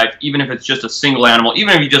wildlife, even if it's just a single animal,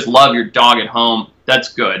 even if you just love your dog at home,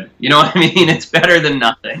 that's good. You know what I mean? It's better than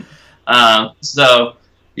nothing.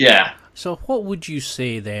 Yeah. So what would you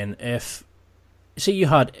say then if, say you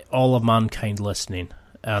had all of mankind listening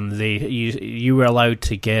and you were allowed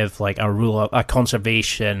to give like a rule, a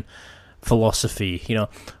conservation philosophy,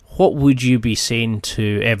 what would you be saying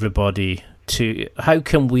to everybody? How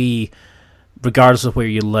can we, regardless of where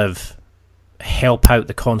you live, help out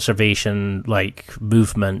the conservation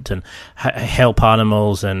movement and help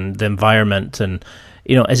animals and the environment? And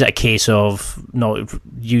is it a case of not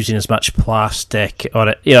using as much plastic,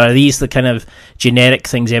 or are these the kind of generic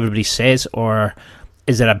things everybody says, or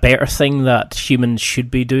is there a better thing that humans should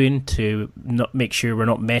be doing to not make sure we're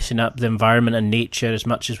not messing up the environment and nature as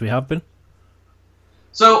much as we have been?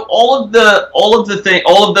 So all of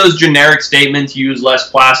those generic statements, use less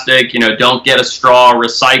plastic, don't get a straw,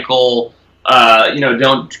 recycle,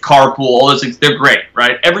 don't carpool, all those things, they're great,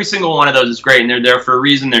 right? Every single one of those is great, and they're there for a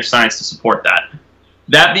reason. There's science to support that.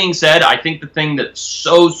 That being said, I think the thing that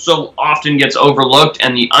so often gets overlooked,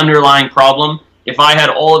 and the underlying problem, if I had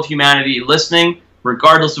all of humanity listening,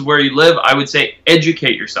 regardless of where you live, I would say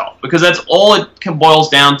educate yourself, because that's all it boils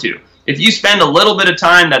down to. If you spend a little bit of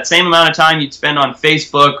time, that same amount of time you'd spend on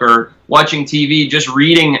Facebook or watching TV, just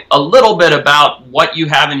reading a little bit about what you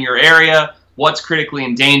have in your area, what's critically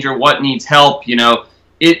in danger, what needs help,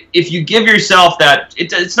 if you give yourself that,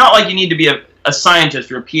 it's not like you need to be a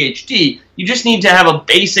scientist or a PhD. You just need to have a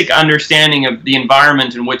basic understanding of the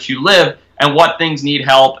environment in which you live and what things need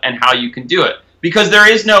help and how you can do it. Because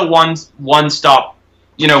there is no one-stop,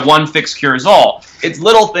 one fix cures all. It's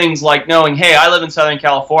little things like knowing, hey, I live in Southern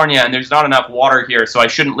California and there's not enough water here, so I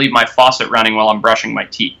shouldn't leave my faucet running while I'm brushing my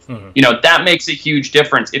teeth. Mm-hmm. That makes a huge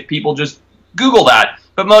difference if people just Google that.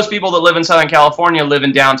 But most people that live in Southern California live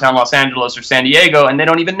in downtown Los Angeles or San Diego, and they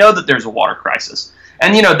don't even know that there's a water crisis.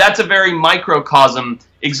 And, that's a very microcosm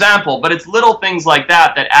example, but it's little things like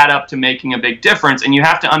that that add up to making a big difference, and you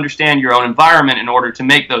have to understand your own environment in order to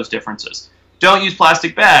make those differences. Don't use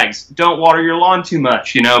plastic bags. Don't water your lawn too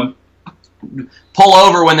much, Pull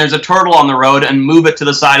over when there's a turtle on the road and move it to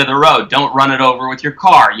the side of the road. Don't run it over with your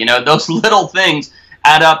car. Those little things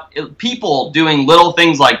add up. People doing little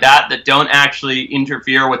things like that don't actually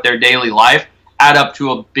interfere with their daily life add up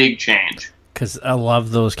to a big change. Because I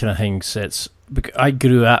love those kind of things. I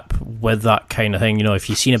grew up with that kind of thing. If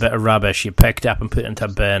you've seen a bit of rubbish, you picked it up and put it into a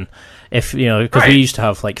bin. If because we used to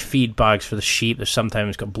have like feed bags for the sheep that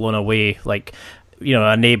sometimes got blown away. Like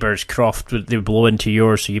a neighbour's croft, they would blow into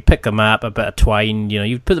yours, so you pick them up, a bit of twine.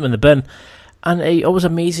 You put them in the bin, and it always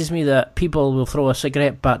amazes me that people will throw a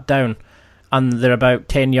cigarette butt down, and they're about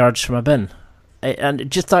 10 yards from a bin,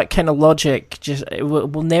 and just that kind of logic it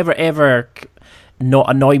will never ever not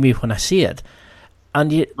annoy me when I see it.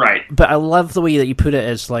 But I love the way that you put it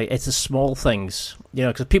as like it's the small things,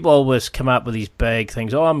 because people always come up with these big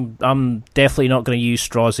things. Oh, I'm definitely not going to use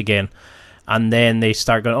straws again, and then they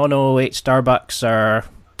start going, oh no, wait, Starbucks are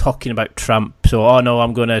talking about Trump, so oh no,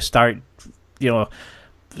 I'm going to start, I'm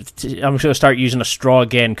going to start using a straw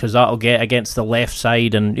again because that'll get against the left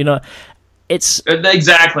side, and it's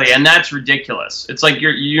exactly, and that's ridiculous. It's like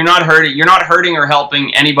you're not hurting or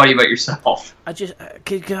helping anybody but yourself.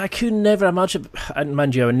 I could never imagine.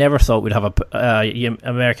 Mind you, I never thought we'd have a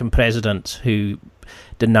American president who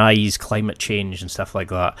denies climate change and stuff like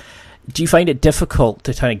that. Do you find it difficult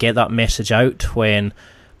to kind of get that message out when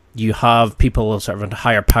you have people sort of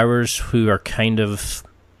higher powers who are kind of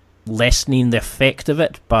lessening the effect of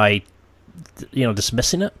it by,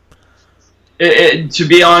 dismissing it? To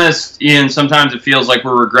be honest, Ian, sometimes it feels like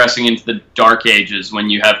we're regressing into the dark ages when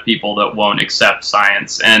you have people that won't accept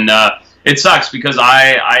science, and it sucks because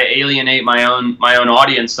I alienate my own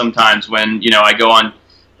audience sometimes when I go on.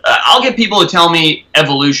 I'll get people to tell me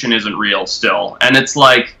evolution isn't real still, and it's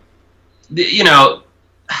like,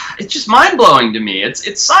 it's just mind blowing to me.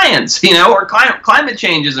 It's science, or climate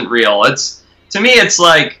change isn't real. To me, it's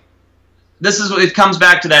like it comes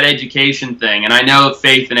back to that education thing, and I know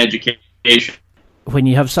faith and education. When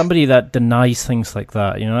you have somebody that denies things like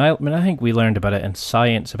that, I think we learned about it in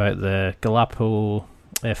science, about the Galapagos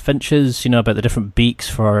finches, about the different beaks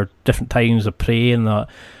for different times of prey and that.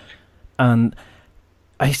 And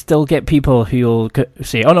I still get people who'll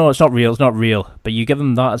say, oh no, it's not real. But you give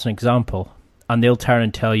them that as an example, and they'll turn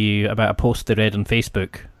and tell you about a post they read on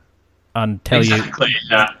Facebook and tell you.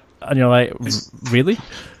 Yeah. And you're like, really?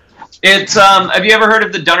 It's have you ever heard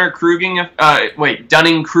of the Dunning-Kruger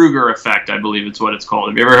effect? I believe it's what it's called.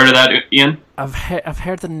 Have you ever heard of that, Ian? I've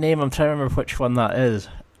heard the name. I'm trying to remember which one that is.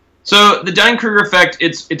 So the Dunning-Kruger effect,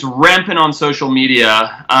 it's rampant on social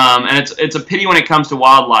media, and it's a pity when it comes to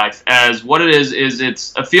wildlife. As what it is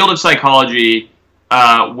it's a field of psychology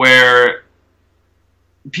where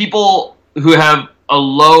people who have a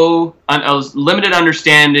limited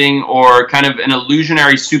understanding or kind of an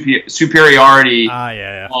illusionary superiority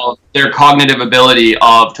of their cognitive ability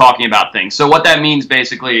of talking about things. So what that means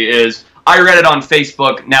basically is, I read it on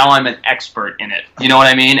Facebook, now I'm an expert in it. You know what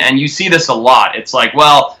I mean? And you see this a lot. It's like,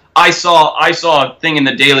 well, I saw a thing in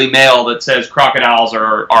the Daily Mail that says crocodiles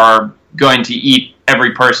are going to eat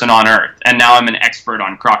every person on Earth, and now I'm an expert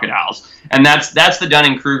on crocodiles. And that's the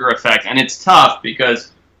Dunning-Kruger effect, and it's tough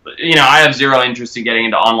because, I have zero interest in getting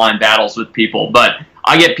into online battles with people, but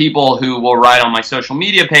I get people who will write on my social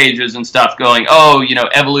media pages and stuff going, oh,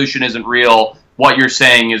 evolution isn't real, what you're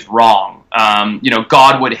saying is wrong.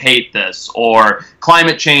 God would hate this, or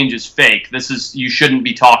climate change is fake. You shouldn't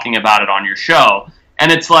be talking about it on your show.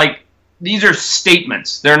 And it's like, these are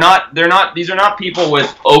statements. These are not people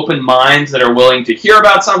with open minds that are willing to hear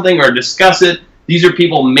about something or discuss it. These are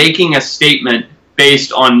people making a statement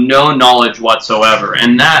based on no knowledge whatsoever.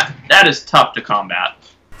 And that is tough to combat.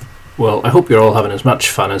 Well, I hope you're all having as much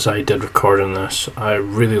fun as I did recording this. I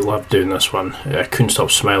really loved doing this one. I couldn't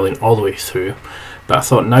stop smiling all the way through. But I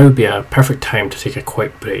thought now would be a perfect time to take a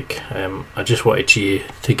quick break. I just wanted you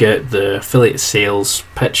to get the affiliate sales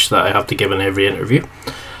pitch that I have to give in every interview.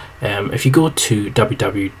 If you go to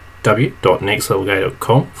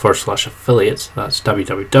www.nextlevelguy.com/affiliates, that's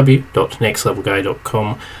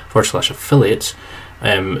www.nextlevelguy.com/affiliates,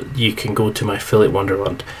 you can go to my affiliate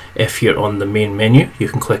wonderland. If you're on the main menu, you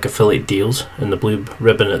can click affiliate deals in the blue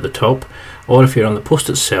ribbon at the top, or if you're on the post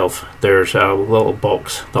itself, there's a little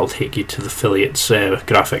box that'll take you to the affiliates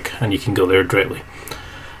graphic, and you can go there directly.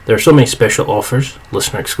 There are so many special offers,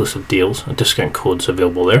 listener exclusive deals, and discount codes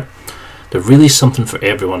available there. There really is something for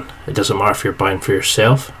everyone. It doesn't matter if you're buying for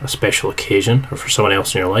yourself, a special occasion, or for someone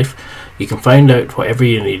else in your life. You can find out whatever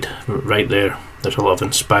you need right there. There's a lot of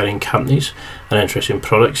inspiring companies and interesting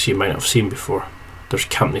products you might not have seen before. There's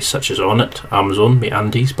companies such as Onnit, Amazon,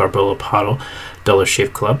 MeUndies, Barbell Apparel, Dollar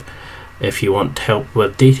Shave Club. If you want help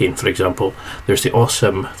with dating, for example, there's the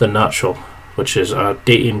awesome The Natural, which is a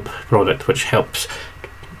dating product which helps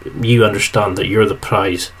you understand that you're the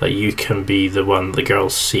prize, that you can be the one the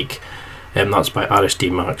girls seek. That's by RSD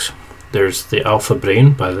Max. There's the Alpha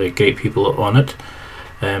Brain by the great people at Onnit.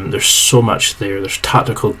 There's so much there. There's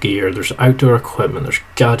tactical gear, there's outdoor equipment, there's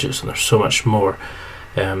gadgets, and there's so much more.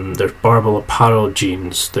 There's Barbell Apparel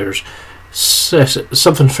jeans. There's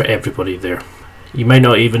something for everybody there. You might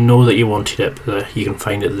not even know that you wanted it, but you can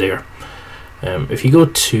find it there. If you go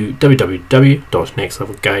to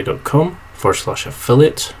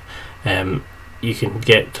www.nextlevelguy.com/affiliate, you can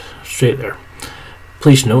get straight there.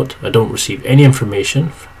 Please note, I don't receive any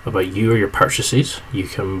information about you or your purchases. You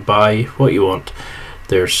can buy what you want.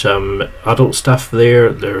 There's some adult stuff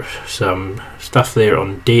there, there's some stuff there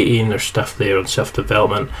on dating, there's stuff there on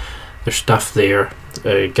self-development, there's stuff there,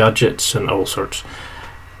 gadgets and all sorts.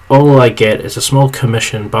 All I get is a small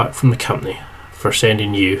commission back from the company for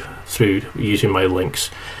sending you through using my links.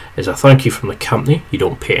 Is a thank you from the company. You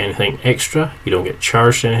don't pay anything extra, you don't get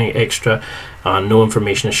charged anything extra, and no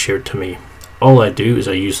information is shared to me. All I do is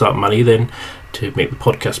I use that money then to make the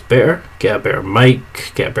podcast better, get a better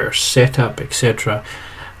mic, get a better setup, etc.,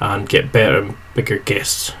 and get better and bigger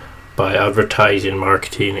guests by advertising,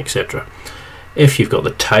 marketing, etc. If you've got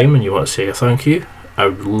the time and you want to say a thank you, I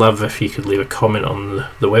would love if you could leave a comment on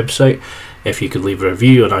the website, if you could leave a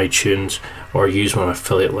review on iTunes, or use one of my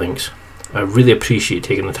affiliate links. I really appreciate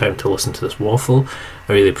taking the time to listen to this waffle.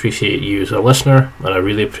 I really appreciate you as a listener, and I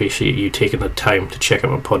really appreciate you taking the time to check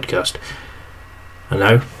out my podcast. And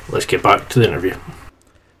now, let's get back to the interview.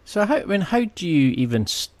 So how do you even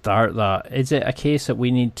start that? Is it a case that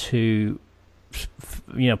we need to,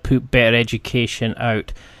 put better education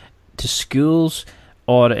out to schools,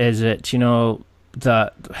 or is it,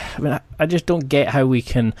 that, I just don't get how we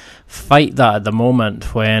can fight that at the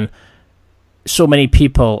moment when so many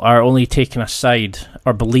people are only taking a side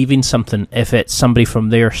or believing something if it's somebody from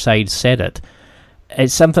their side said it.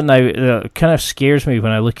 It's something that kind of scares me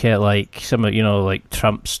when I look at some of like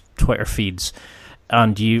Trump's Twitter feeds,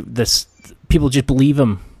 and people just believe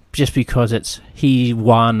him just because he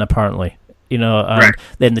won apparently, and right.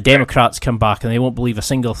 Then the Democrats come back and they won't believe a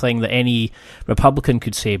single thing that any Republican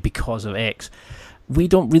could say because of X. We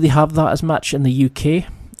don't really have that as much in the UK,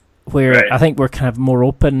 where right. I think we're kind of more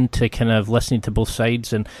open to kind of listening to both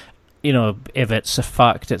sides, and if it's a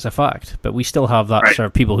fact, it's a fact. But we still have that right. sort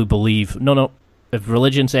of people who believe no. If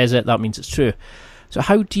religion says it, that means it's true. So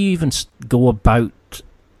how do you even go about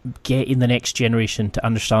getting the next generation to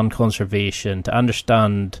understand conservation, to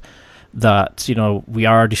understand that, we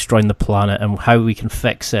are destroying the planet, and how we can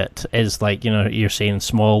fix it is you're saying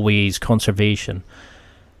small ways, conservation.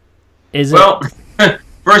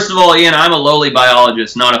 First of all, Ian, I'm a lowly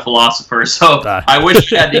biologist, not a philosopher, so I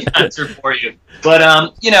wish I had the answer for you. But,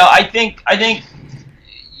 I think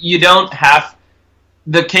you don't have...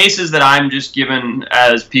 The cases that I'm just given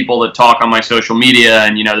as people that talk on my social media,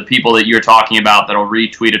 and the people that you're talking about that'll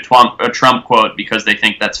retweet a Trump quote because they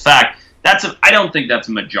think that's fact, I don't think that's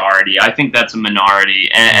a majority. I think that's a minority,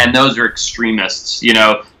 and those are extremists.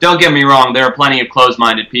 Don't get me wrong. There are plenty of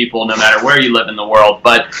closed-minded people, no matter where you live in the world.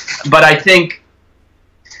 But I think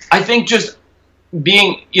just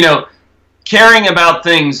being, caring about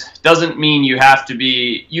things doesn't mean you have to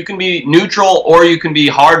be. You can be neutral, or you can be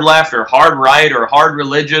hard left, or hard right, or hard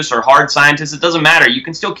religious, or hard scientist. It doesn't matter. You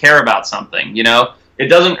can still care about something. It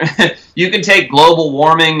doesn't. You can take global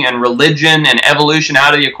warming and religion and evolution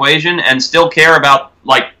out of the equation and still care about,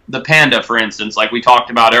 like, the panda, for instance, like we talked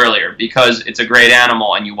about earlier, because it's a great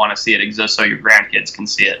animal and you want to see it exist so your grandkids can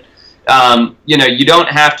see it. You don't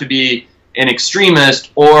have to be an extremist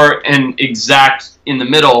or an exact in the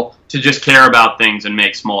middle to just care about things and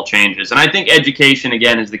make small changes. And I think education,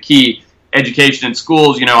 again, is the key. Education in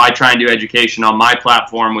schools, I try and do education on my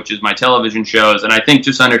platform, which is my television shows, and I think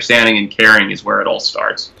just understanding and caring is where it all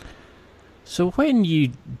starts. So when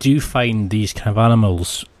you do find these kind of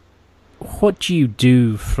animals, what do you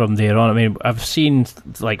do from there on? I mean, I've seen,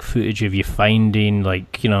 like, footage of you finding,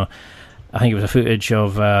 like, I think it was a footage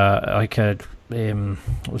of, was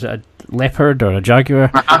it a leopard or a jaguar?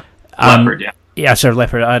 Leopard, yeah. Yeah, sir,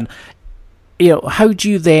 leopard. And, how do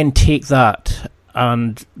you then take that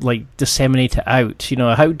and, like, disseminate it out?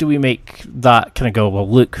 How do we make that kind of go, well,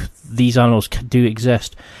 look, these animals do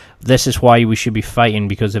exist. This is why we should be fighting,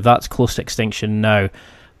 because if that's close to extinction now,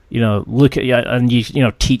 look at and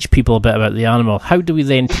you teach people a bit about the animal. How do we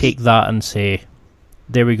then take that and say,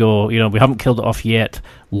 there we go, we haven't killed it off yet,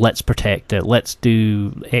 let's protect it, let's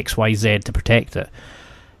do X, Y, Z to protect it?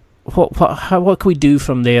 What can we do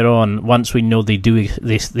from there on once we know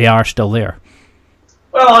they are still there?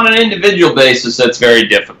 Well, on an individual basis, that's very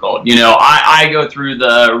difficult. I go through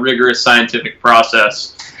the rigorous scientific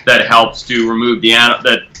process that helps to remove the animal,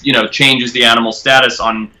 that, changes the animal status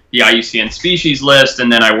on the IUCN species list,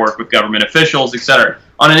 and then I work with government officials, etc.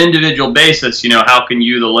 On an individual basis, how can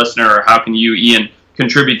you, the listener, or how can you, Ian,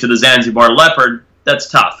 contribute to the Zanzibar leopard? That's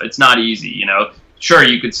tough. It's not easy, Sure,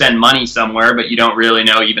 you could send money somewhere, but you don't really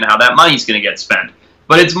know even how that money's going to get spent.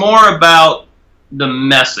 But it's more about the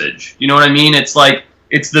message. You know what I mean? It's like,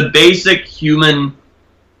 it's the basic human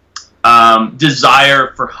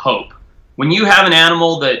desire for hope. When you have an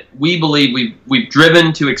animal that we believe we've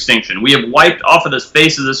driven to extinction, we have wiped off of the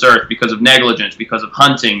face of this earth because of negligence, because of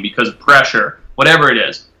hunting, because of pressure, whatever it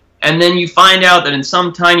is, and then you find out that in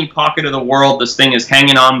some tiny pocket of the world this thing is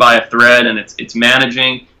hanging on by a thread and it's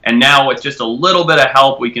managing, and now with just a little bit of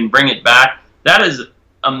help we can bring it back, that is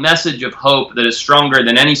a message of hope that is stronger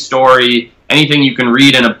than any story, anything you can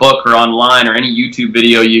read in a book or online, or any YouTube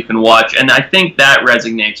video you can watch. And I think that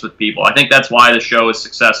resonates with people. I think that's why the show is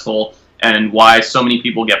successful and why so many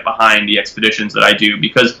people get behind the expeditions that I do,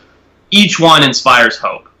 because each one inspires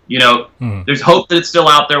hope. There's hope that it's still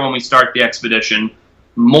out there when we start the expedition.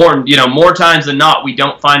 More times than not, we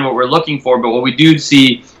don't find what we're looking for, but what we do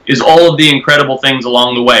see is all of the incredible things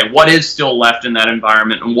along the way. What is still left in that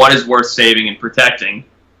environment, and what is worth saving and protecting.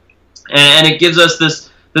 And it gives us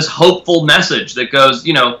this hopeful message that goes,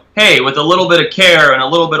 hey, with a little bit of care and a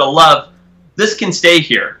little bit of love, this can stay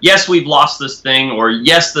here. Yes, we've lost this thing, or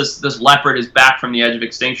yes, this leopard is back from the edge of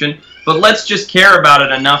extinction, but let's just care about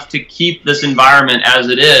it enough to keep this environment as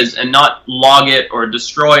it is and not log it or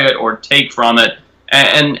destroy it or take from it.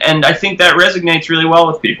 And I think that resonates really well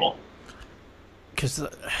with people. Because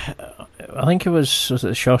I think was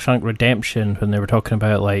it Shawshank Redemption when they were talking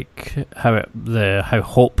about, like, how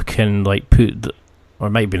hope can, like, or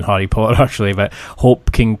it might have been Harry Potter actually, but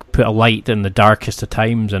hope can put a light in the darkest of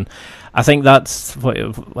times. And I think that's what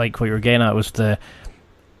you were getting at, was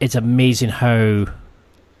it's amazing how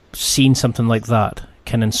seeing something like that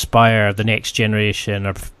can inspire the next generation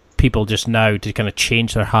or people just now to kind of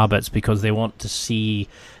change their habits because they want to see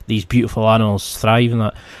these beautiful animals thrive in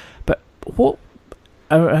that. But what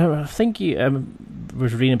I think you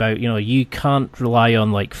was reading about, you can't rely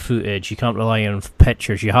on, like, footage, you can't rely on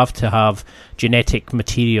pictures, you have to have genetic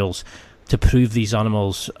materials to prove these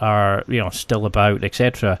animals are, still about,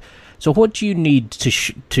 etc. So what do you need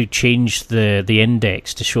to change the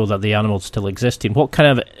index to show that the animal's still existing? What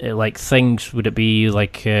kind of, like, things would it be,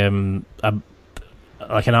 like an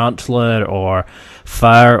antler or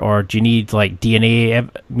fur, or do you need, like, DNA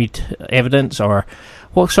evidence, or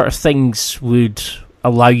what sort of things would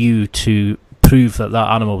allow you to prove that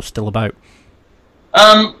animal is still about?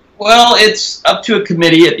 Well, it's up to a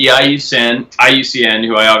committee at the IUCN,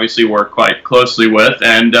 who I obviously work quite closely with,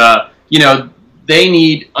 and they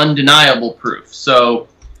need undeniable proof. So,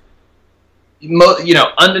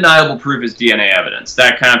 undeniable proof is DNA evidence.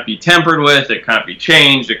 That can't be tampered with, it can't be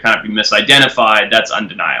changed, it can't be misidentified. That's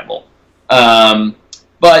undeniable.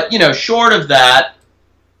 But short of that,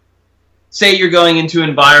 say you're going into an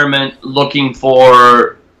environment looking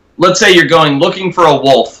for, let's say you're going looking for a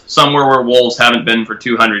wolf somewhere where wolves haven't been for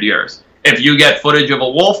 200 years. If you get footage of a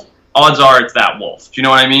wolf, odds are it's that wolf. Do you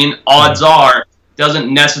know what I mean? Odds are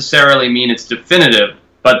doesn't necessarily mean it's definitive,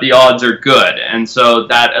 but the odds are good, and so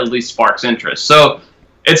that at least sparks interest. So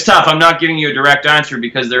it's tough. I'm not giving you a direct answer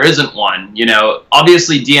because there isn't one. You know,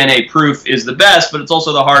 obviously DNA proof is the best, but it's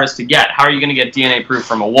also the hardest to get. How are you going to get DNA proof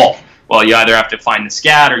from a wolf? Well, you either have to find the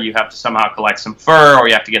scat, or you have to somehow collect some fur, or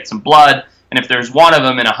you have to get some blood. And if there's one of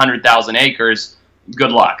them in 100,000 acres,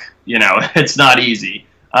 good luck. You know, it's not easy.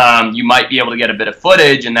 You might be able to get a bit of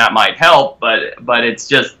footage, and that might help, but it's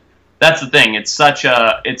just, that's the thing. It's such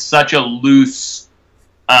a loose.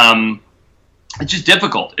 It's just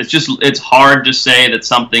difficult. It's hard to say that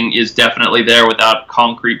something is definitely there without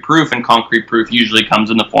concrete proof, and concrete proof usually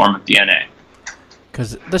comes in the form of DNA.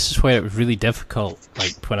 Because this is where it was really difficult,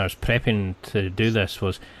 like when I was prepping to do this,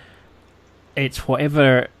 was it's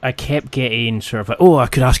whatever I kept getting sort of like, oh, I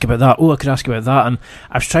could ask about that, and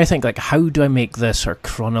I was trying to think, like, how do I make this or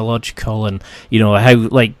chronological, and, you know,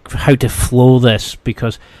 how to flow this,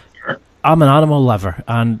 because I'm an animal lover,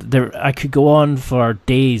 and I could go on for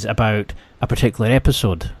days about a particular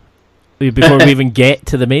episode before we even get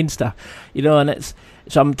to the main stuff, you know. And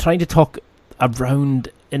so I'm trying to talk around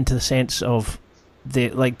into the sense of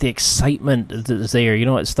the excitement that's there, you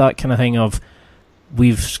know. It's that kind of thing of,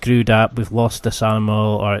 we've screwed up, we've lost this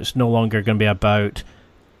animal, or it's no longer going to be about,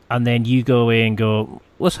 and then you go away and go,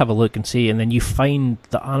 let's have a look and see, and then you find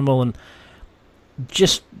the animal, and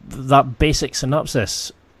just that basic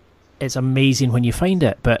synopsis, it's amazing when you find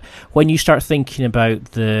it. But when you start thinking about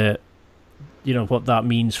the, you know, what that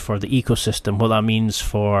means for the ecosystem, what that means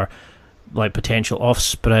for like potential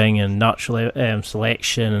offspring and natural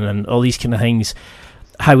selection and all these kind of things,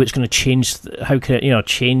 how it's going to change, how can it, you know,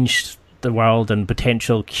 change the world, and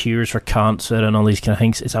potential cures for cancer and all these kind of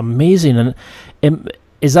things, it's amazing. And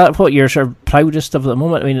is that what you're sort of proudest of at the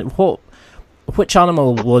moment? I mean, which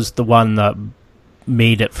animal was the one that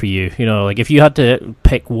made it for you? You know, like if you had to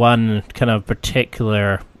pick one kind of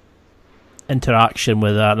particular interaction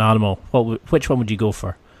with an animal, which one would you go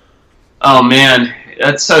for? Oh man,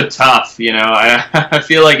 that's so tough. You know, I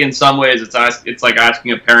feel like in some ways it's like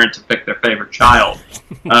asking a parent to pick their favorite child.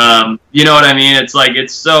 You know what I mean? It's like,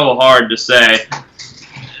 it's so hard to say.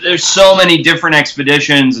 There's so many different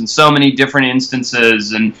expeditions and so many different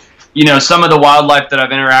instances, and you know, some of the wildlife that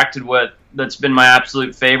I've interacted with that's been my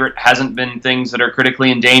absolute favorite hasn't been things that are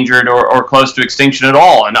critically endangered or close to extinction at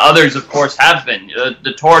all, and others, of course, have been.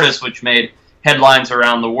 The tortoise, which made headlines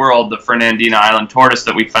around the world, the Fernandina Island tortoise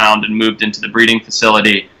that we found and moved into the breeding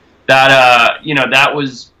facility, that you know, that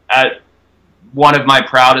was at one of my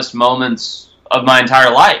proudest moments of my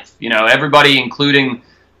entire life. You know, everybody, including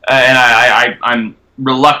and I'm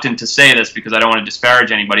reluctant to say this because I don't want to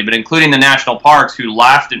disparage anybody, but including the national parks, who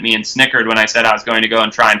laughed at me and snickered when I said I was going to go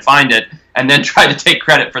and try and find it, and then tried to take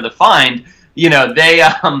credit for the find. You know,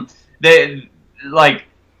 they like,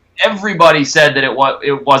 everybody said that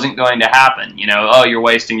it wasn't going to happen. You know, oh, you're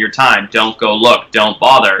wasting your time. Don't go look. Don't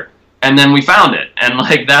bother. And then we found it. And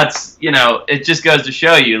like, that's, you know, it just goes to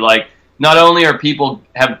show you, like, not only are people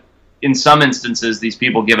in some instances, these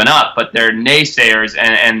people given up, but they're naysayers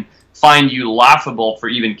and find you laughable for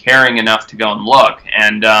even caring enough to go and look.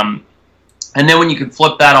 And then when you can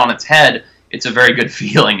flip that on its head, it's a very good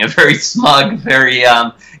feeling, a very smug, very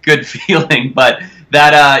good feeling. But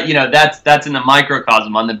that, you know, that's in the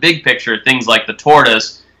microcosm. On the big picture, things like the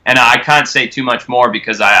tortoise, and I can't say too much more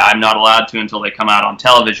because I'm not allowed to until they come out on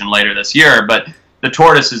television later this year, but the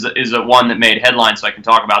tortoise is a one that made headlines, so I can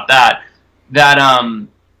talk about that.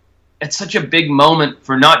 It's such a big moment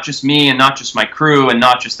for not just me and not just my crew and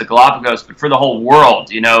not just the Galapagos, but for the whole world.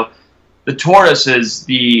 You know, the tortoise is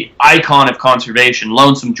the icon of conservation.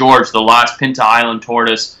 Lonesome George, the last Pinta Island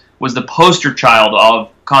tortoise, was the poster child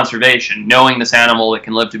of conservation, knowing this animal that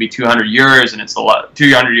can live to be 200 years, and it's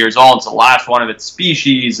 200 years old. It's the last one of its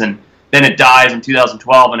species, and then it dies in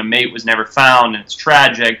 2012, and a mate was never found, and it's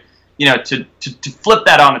tragic. You know, to flip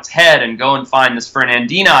that on its head and go and find this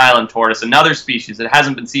Fernandina Island tortoise, another species that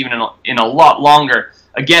hasn't been seen in a lot longer,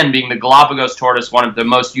 again, being the Galapagos tortoise, one of the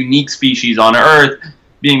most unique species on Earth,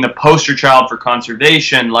 being the poster child for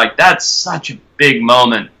conservation, like, that's such a big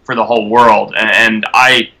moment for the whole world, and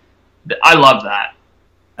I love that.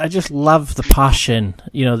 I just love the passion.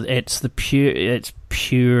 You know, it's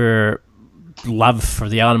pure love for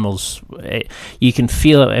the animals. You can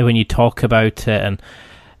feel it when you talk about it, and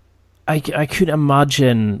I couldn't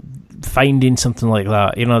imagine finding something like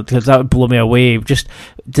that, because that would blow me away. Just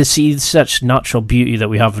to see such natural beauty that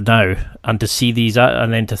we have now, and to see these,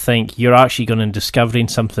 and then to think you're actually going and discovering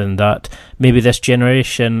something that maybe this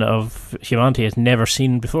generation of humanity has never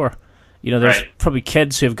seen before. There's probably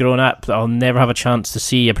kids who have grown up that'll never have a chance to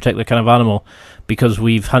see a particular kind of animal because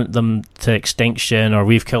we've hunted them to extinction or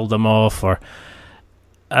we've killed them off,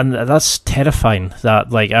 and that's terrifying.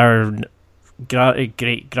 That like our great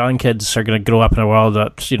grandkids are going to grow up in a world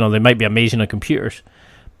that they might be amazing on computers,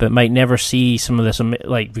 but might never see some of this,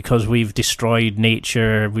 because we've destroyed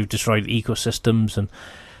nature, we've destroyed ecosystems. And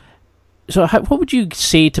so what would you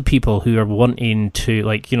say to people who are wanting to,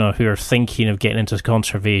 who are thinking of getting into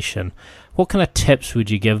conservation? What kind of tips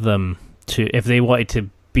would you give them to, if they wanted to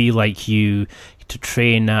be like you, to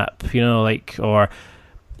train up, or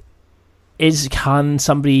can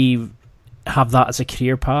somebody have that as a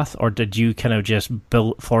career path, or did you kind of just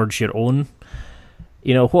forge your own?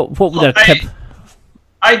 What would a tip?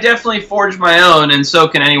 I definitely forged my own, and so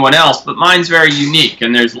can anyone else, but mine's very unique,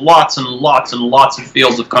 and there's lots and lots and lots of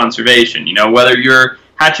fields of conservation. Whether you're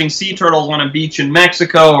hatching sea turtles on a beach in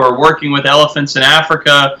Mexico, or working with elephants in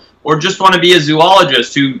Africa, or just want to be a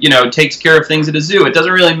zoologist who, takes care of things at a zoo, it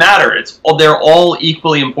doesn't really matter. They're all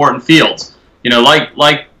equally important fields.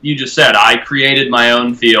 Like you just said, I created my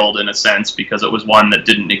own field in a sense because it was one that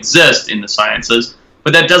didn't exist in the sciences.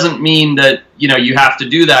 But that doesn't mean that, you have to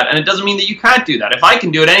do that. And it doesn't mean that you can't do that. If I can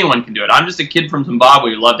do it, anyone can do it. I'm just a kid from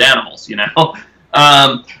Zimbabwe who loved animals, and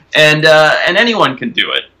anyone can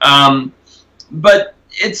do it. But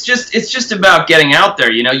it's just about getting out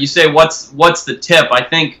there. You say, what's the tip? I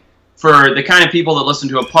think for the kind of people that listen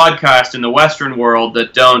to a podcast in the Western world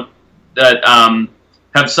that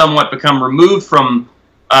have somewhat become removed from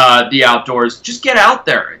the outdoors, just get out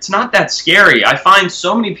there. It's not that scary. I find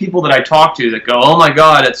so many people that I talk to that go, oh my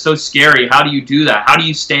God, it's so scary. How do you do that? How do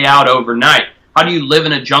you stay out overnight? How do you live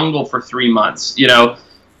in a jungle for 3 months? You don't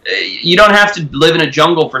have to live in a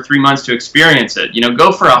jungle for 3 months to experience it.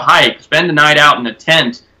 Go for a hike, spend a night out in a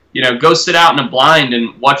tent, go sit out in a blind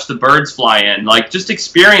and watch the birds fly in. Just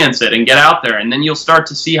experience it and get out there, and then you'll start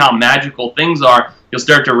to see how magical things are. You'll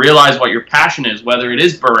start to realize what your passion is, whether it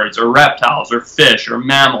is birds or reptiles or fish or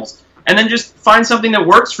mammals. And then just find something that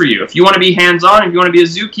works for you. If you want to be hands-on, if you want to be a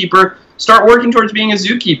zookeeper, start working towards being a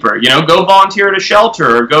zookeeper. Go volunteer at a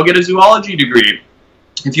shelter or go get a zoology degree.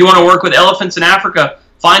 If you want to work with elephants in Africa,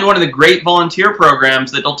 find one of the great volunteer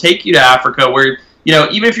programs that'll take you to Africa where,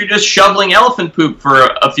 even if you're just shoveling elephant poop for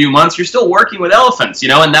a few months, you're still working with elephants,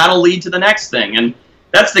 and that'll lead to the next thing. And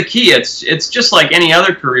that's the key. It's just like any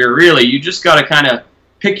other career, really. You just got to kind of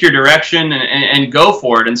pick your direction and go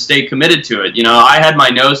for it and stay committed to it. I had my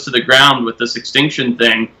nose to the ground with this extinction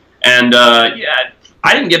thing, and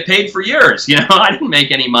I didn't get paid for years. I didn't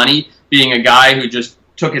make any money being a guy who just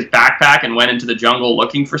took his backpack and went into the jungle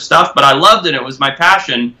looking for stuff, but I loved it. It was my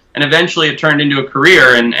passion, and eventually it turned into a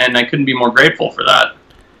career, and I couldn't be more grateful for that.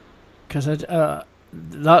 Because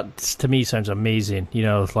that, to me, sounds amazing.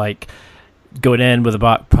 Going in with a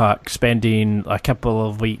backpack, spending a couple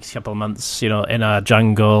of weeks, couple of months, in a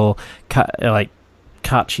jungle,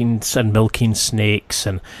 catching and milking snakes,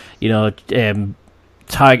 and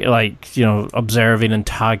observing and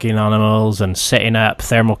tagging animals and setting up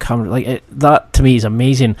thermal cameras. That to me is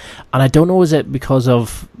amazing. And I don't know, is it because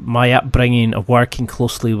of my upbringing of working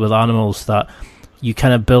closely with animals that you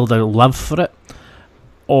kind of build a love for it?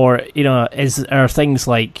 Or, are things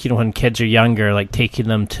like, when kids are younger, like taking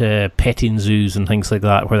them to petting zoos and things like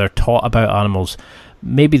that, where they're taught about animals,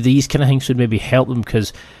 maybe these kind of things would maybe help them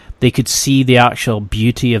because they could see the actual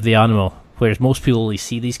beauty of the animal, whereas most people only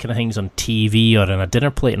see these kind of things on TV or on a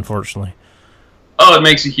dinner plate, unfortunately. Oh, it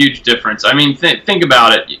makes a huge difference. I mean, think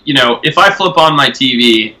about it. If I flip on my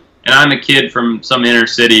TV and I'm a kid from some inner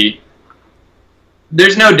city,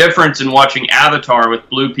 there's no difference in watching Avatar with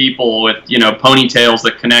blue people with, ponytails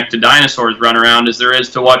that connect to dinosaurs run around as there is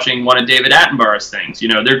to watching one of David Attenborough's things.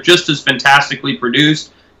 They're just as fantastically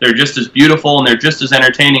produced, they're just as beautiful, and they're just as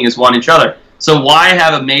entertaining as each other. So why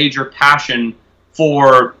have a major passion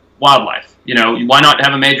for wildlife? Why not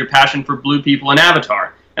have a major passion for blue people in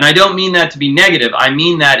Avatar? And I don't mean that to be negative. I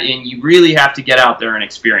mean that you really have to get out there and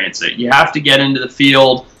experience it. You have to get into the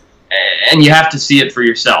field, and you have to see it for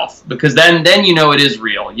yourself, because then it is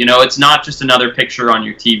real. It's not just another picture on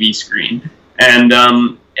your TV screen, and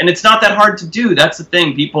it's not that hard to do. That's the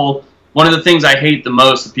thing. One of the things I hate the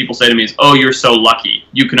most that people say to me is, "Oh, you're so lucky.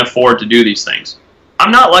 You can afford to do these things." I'm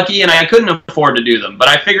not lucky, and I couldn't afford to do them, but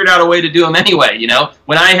I figured out a way to do them anyway.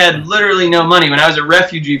 When I had literally no money, when I was a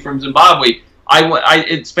refugee from Zimbabwe,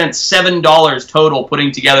 It spent $7 total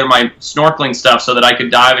putting together my snorkeling stuff so that I could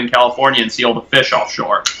dive in California and see all the fish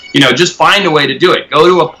offshore. Just find a way to do it. Go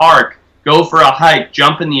to a park, go for a hike,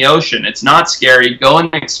 jump in the ocean. It's not scary. Go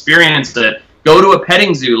and experience it. Go to a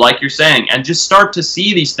petting zoo, like you're saying, and just start to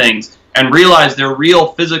see these things and realize they're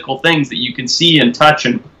real physical things that you can see and touch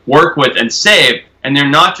and work with and save, and they're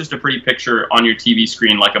not just a pretty picture on your TV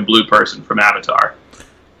screen like a blue person from Avatar.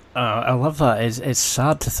 I love that. It's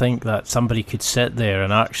sad to think that somebody could sit there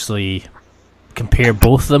and actually compare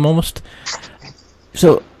both of them almost.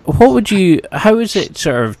 So, how has it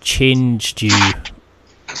sort of changed you,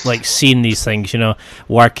 like seeing these things,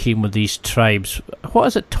 working with these tribes? What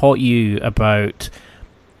has it taught you about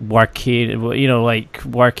working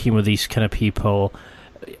with these kind of people?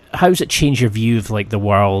 How does it change your view of like the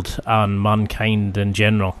world and mankind in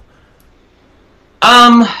general?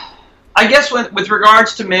 I guess with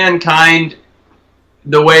regards to mankind,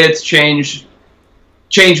 the way it's changed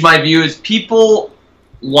my view is people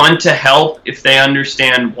want to help if they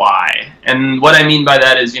understand why. And what I mean by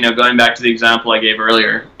that is, going back to the example I gave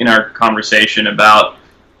earlier in our conversation about,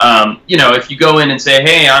 if you go in and say,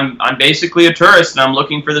 hey, I'm basically a tourist and I'm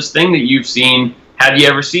looking for this thing that you've seen. Have you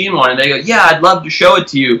ever seen one? And they go, yeah, I'd love to show it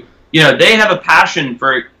to you. They have a passion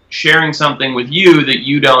for sharing something with you that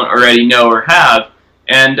you don't already know or have.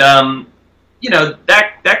 And,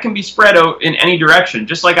 that can be spread in any direction.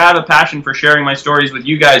 Just like I have a passion for sharing my stories with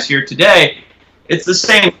you guys here today, it's the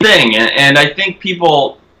same thing. And I think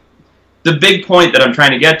the big point that I'm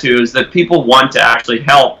trying to get to is that people want to actually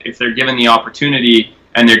help if they're given the opportunity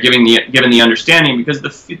and they're given the understanding, because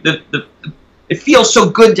it feels so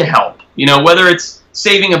good to help. Whether it's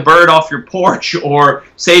saving a bird off your porch or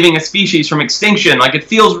saving a species from extinction, like it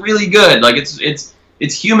feels really good. Like it's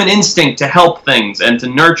human instinct to help things and to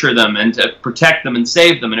nurture them and to protect them and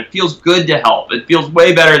save them, and it feels good to help. It feels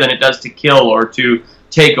way better than it does to kill or to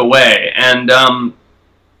take away. And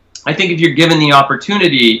I think if you're given the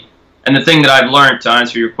opportunity, and the thing that I've learned to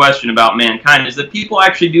answer your question about mankind is that people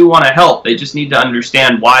actually do want to help. They just need to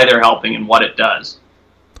understand why they're helping and what it does.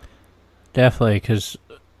 Definitely, because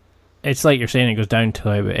it's like you're saying, it goes down to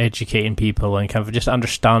like educating people and kind of just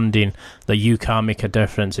understanding that you can make a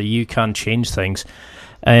difference, that you can change things.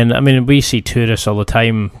 And I mean, we see tourists all the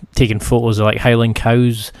time taking photos of like Highland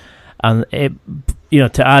cows, and it,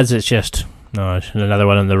 to us, it's just another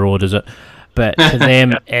one on the road, is it? But to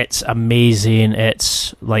them, it's amazing.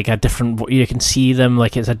 It's like a different. You can see them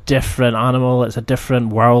like it's a different animal. It's a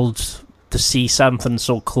different world to see something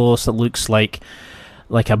so close that looks like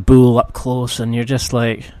a bull up close, and you're just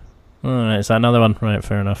like, oh, it's another one. Right,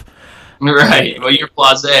 fair enough. Right. Well, you're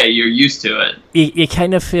blasé. You're used to it. You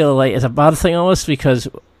kind of feel like it's a bad thing almost, because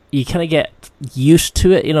you kind of get used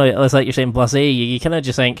to it. It's like you're saying blasé. You kind of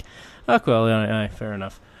just think, oh, well, yeah, fair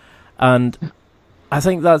enough. And I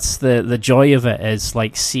think that's the joy of it, is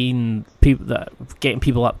like seeing people, getting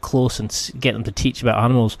people up close and getting them to teach about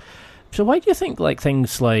animals. So why do you think like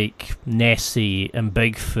things like Nessie and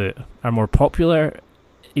Bigfoot are more popular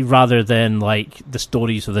rather than like the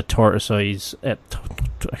stories of the tortoises? I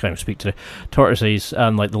can't even speak today. Tortoises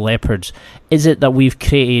and like the leopards. Is it that we've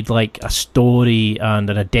created like a story and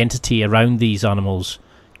an identity around these animals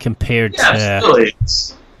compared to? Absolutely.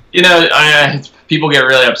 People get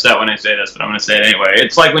really upset when I say this, but I'm going to say it anyway.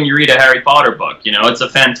 It's like when you read a Harry Potter book. It's a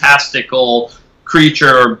fantastical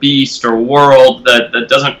creature or beast or world that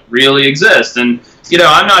doesn't really exist. And,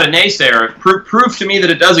 I'm not a naysayer. Proof to me that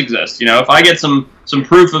it does exist. If I get some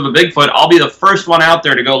proof of a Bigfoot, I'll be the first one out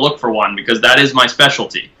there to go look for one, because that is my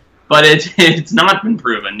specialty. But it's not been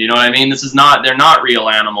proven. You know what I mean? They're not real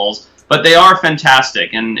animals, but they are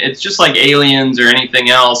fantastic. And it's just like aliens or anything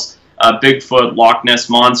else. Bigfoot, Loch Ness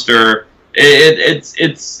Monster.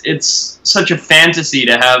 It's such a fantasy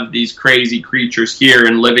to have these crazy creatures here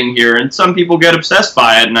and living here, and some people get obsessed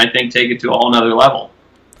by it, and I think take it to a whole nother level.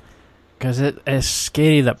 Because it's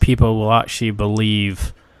scary that people will actually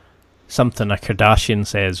believe something a Kardashian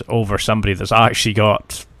says over somebody that's actually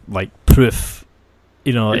got like proof.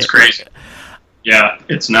 It's crazy. Yeah,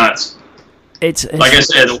 it's nuts. It's like I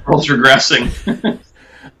said, the world's regressing.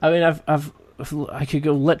 I mean, I could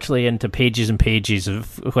go literally into pages and pages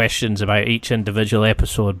of questions about each individual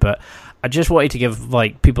episode, but I just wanted to give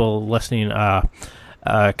like people listening a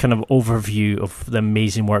kind of overview of the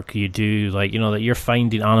amazing work you do. Like, that you're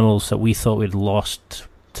finding animals that we thought we'd lost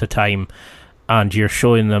to time, and you're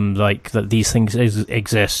showing them like that these things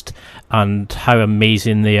exist and how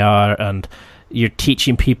amazing they are, and you're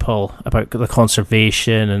teaching people about the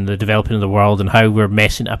conservation and the developing of the world and how we're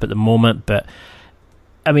messing it up at the moment. But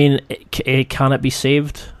I mean, can it be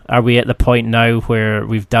saved? Are we at the point now where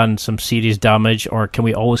we've done some serious damage, or can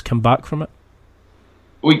we always come back from it?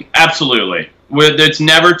 We absolutely. It's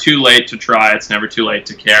never too late to try. It's never too late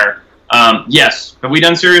to care. Yes. Have we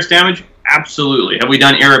done serious damage? Absolutely. Have we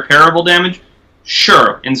done irreparable damage?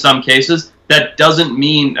 Sure. In some cases, that doesn't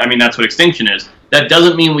mean. I mean, that's what extinction is. That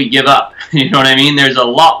doesn't mean we give up. You know what I mean? There's a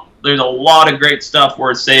lot of great stuff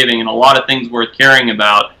worth saving and a lot of things worth caring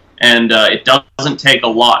about. And it doesn't take a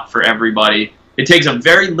lot for everybody. It takes a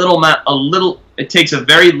very little amount. It takes a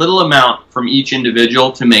very little amount from each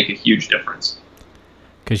individual to make a huge difference.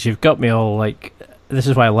 Because you've got me all like, this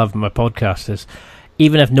is why I love my podcast, is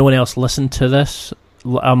even if no one else listened to this,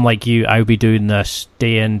 I'm like you, I'll be doing this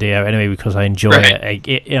day in, day out anyway because I enjoy it.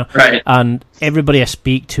 You know, right. And everybody I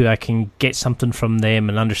speak to, I can get something from them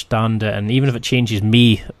and understand it. And even if it changes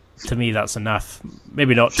me, to me, that's enough.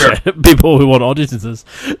 Maybe not to people who want audiences.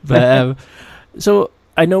 But so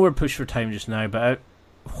I know we're pushed for time just now, but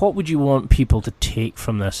what would you want people to take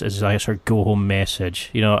from this as a sort of go-home message?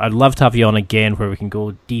 You know, I'd love to have you on again where we can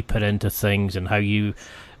go deeper into things and how you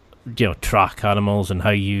track animals and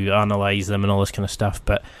how you analyse them and all this kind of stuff.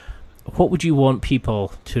 But what would you want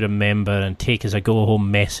people to remember and take as a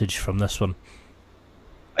go-home message from this one?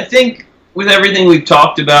 I think with everything we've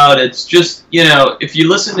talked about, it's just, if you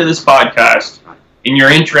listen to this podcast and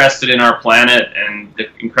you're interested in our planet and the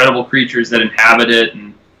incredible creatures that inhabit it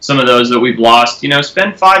and some of those that we've lost,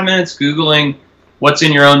 spend 5 minutes Googling what's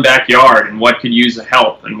in your own backyard and what could use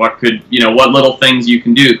help and what little things you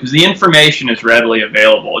can do. Because the information is readily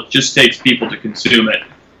available. It just takes people to consume it.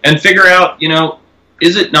 And figure out,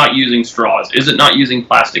 is it not using straws? Is it not using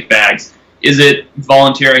plastic bags? Is it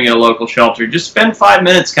volunteering at a local shelter? Just spend 5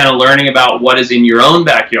 minutes kind of learning about what is in your own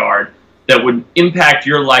backyard that would impact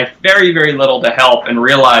your life very, very little to help, and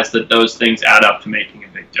realize that those things add up to making a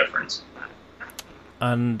big difference.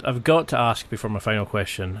 And I've got to ask before my final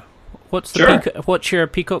question, what's your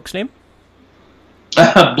peacock's name?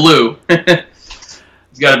 Blue.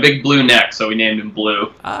 He's got a big blue neck, so we named him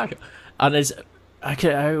Blue. And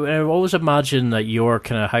I always imagine that your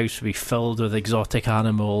kind of house would be filled with exotic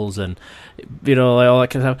animals and, all that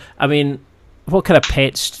kind of stuff. I mean, what kind of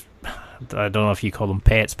pets, I don't know if you call them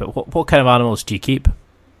pets, but what kind of animals do you keep?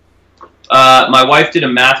 My wife did a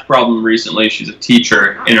math problem recently. She's a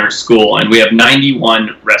teacher in her school, and we have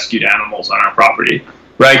 91 rescued animals on our property.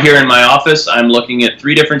 Right here in my office, I'm looking at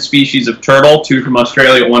 3 different species of turtle, 2 from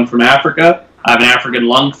Australia, 1 from Africa. I have an African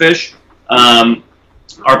lungfish.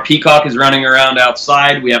 Our peacock is running around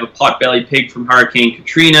outside. We have a potbelly pig from Hurricane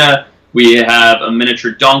Katrina. We have a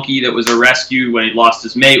miniature donkey that was a rescue when he lost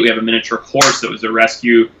his mate. We have a miniature horse that was a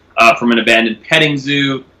rescue from an abandoned petting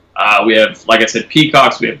zoo. We have, like I said,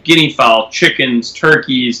 peacocks. We have guinea fowl, chickens,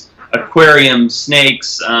 turkeys, aquariums,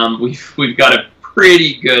 snakes. We've got a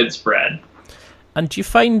pretty good spread. And do you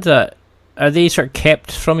find that, are they sort of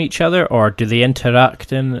kept from each other, or do they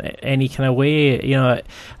interact in any kind of way?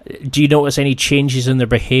 Do you notice any changes in their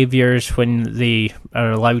behaviours when they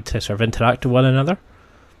are allowed to sort of interact with one another?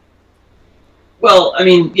 Well, I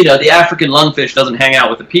mean, the African lungfish doesn't hang out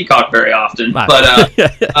with the peacock very often, but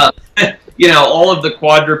all of the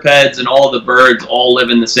quadrupeds and all of the birds all live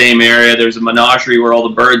in the same area. There's a menagerie where all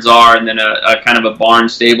the birds are, and then a kind of a barn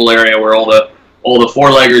stable area where all the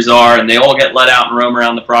four-leggers are, and they all get let out and roam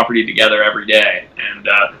around the property together every day. And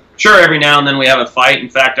sure, every now and then we have a fight. In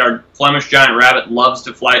fact, our Flemish giant rabbit loves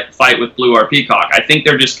to fight with Blue, our peacock. I think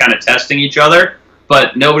they're just kind of testing each other,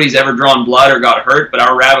 but nobody's ever drawn blood or got hurt. But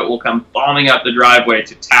our rabbit will come bombing up the driveway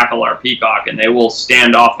to tackle our peacock, and they will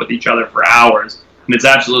stand off with each other for hours, and it's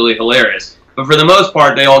absolutely hilarious. But for the most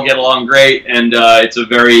part, they all get along great, and it's a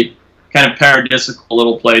very kind of paradisical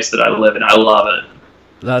little place that I live in. I love it.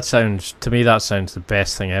 That sounds the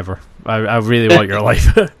best thing ever. I really want your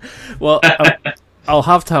life. Well, I'll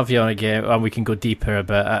have to have you on again, and we can go deeper.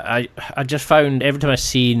 But I just found every time I've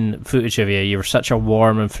seen footage of you, you were such a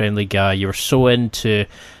warm and friendly guy. You were so into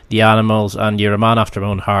the animals, and you're a man after my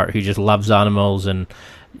own heart who just loves animals. And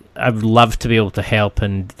I would love to be able to help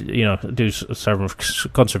and do sort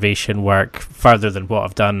of conservation work further than what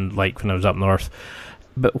I've done, like when I was up north.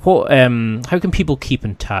 But how can people keep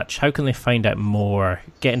in touch? How can they find out more,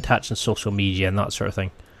 get in touch on social media and that sort of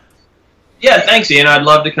thing? Yeah, thanks, Ian. I'd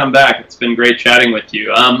love to come back. It's been great chatting with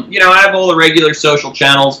you. I have all the regular social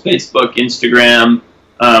channels, Facebook, Instagram.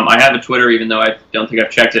 I have a Twitter, even though I don't think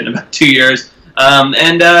I've checked it in about 2 years.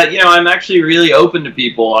 I'm actually really open to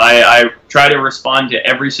people. I try to respond to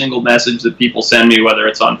every single message that people send me, whether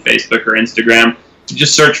it's on Facebook or Instagram.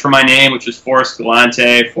 Just search for my name, which is Forrest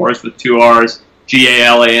Galante, Forrest with 2 R's.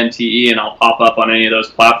 Galante, and I'll pop up on any of those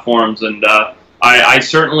platforms. And I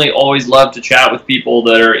certainly always love to chat with people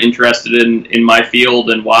that are interested in my field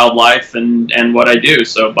and wildlife and what I do.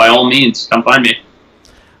 So by all means, come find me.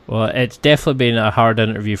 Well, it's definitely been a hard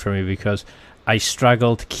interview for me because I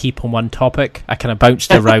struggled to keep on one topic. I kind of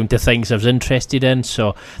bounced around to things I was interested in,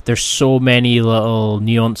 so there's so many little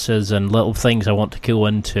nuances and little things I want to go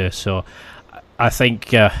into, so I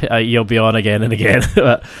think you'll be on again and again.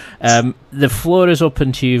 But, the floor is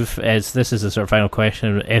open to you. As this is the sort of final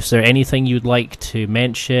question, is there anything you'd like to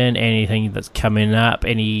mention, anything that's coming up,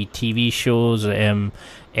 any TV shows,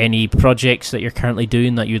 any projects that you're currently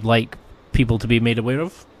doing that you'd like people to be made aware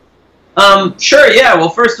of? Sure, yeah. Well,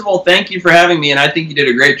 first of all, thank you for having me, and I think you did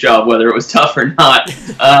a great job, whether it was tough or not.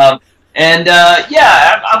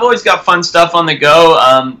 Yeah, I've always got fun stuff on the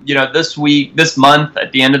go. This month,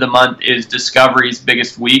 at the end of the month, is Discovery's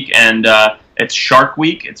biggest week, and it's Shark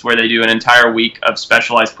Week. It's where they do an entire week of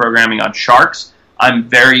specialized programming on sharks. I'm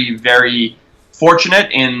very, very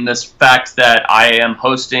fortunate in this fact that I am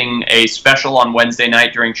hosting a special on Wednesday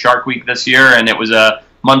night during Shark Week this year, and it was a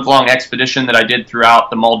month-long expedition that I did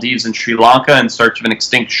throughout the Maldives and Sri Lanka in search of an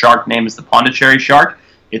extinct shark named as the Pondicherry shark.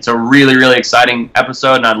 It's a really, really exciting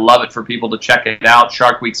episode, and I'd love it for people to check it out.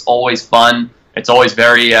 Shark Week's always fun. It's always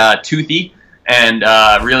very toothy and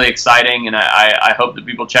really exciting, and I hope that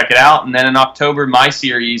people check it out. And then in October, my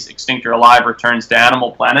series, Extinct or Alive, returns to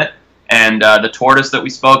Animal Planet, and the tortoise that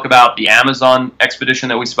we spoke about, the Amazon expedition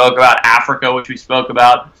that we spoke about, Africa, which we spoke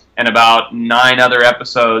about, and about 9 other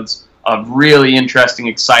episodes of really interesting,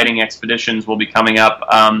 exciting expeditions will be coming up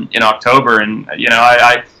in October. And,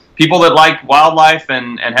 people that like wildlife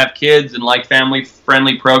and have kids and like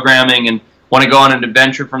family-friendly programming and want to go on an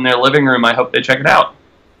adventure from their living room, I hope they check it out.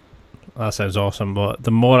 That sounds awesome. But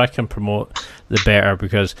the more I can promote, the better,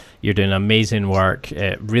 because you're doing amazing work.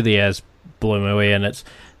 It really is blowing me away, and it's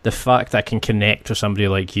the fact that I can connect with somebody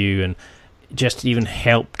like you and just even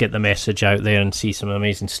help get the message out there and see some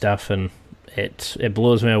amazing stuff, and it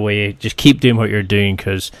blows me away. Just keep doing what you're doing,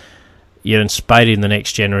 because you're inspiring the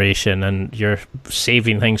next generation and you're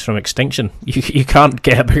saving things from extinction. You can't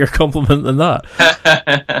get a bigger compliment than that.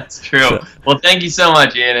 That's true. Well, thank you so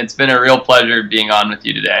much, Ian. It's been a real pleasure being on with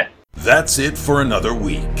you today. That's it for another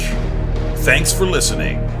week. Thanks for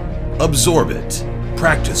listening. Absorb it,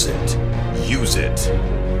 practice it, use it.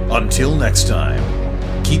 Until next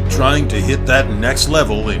time, keep trying to hit that next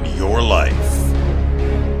level in your life.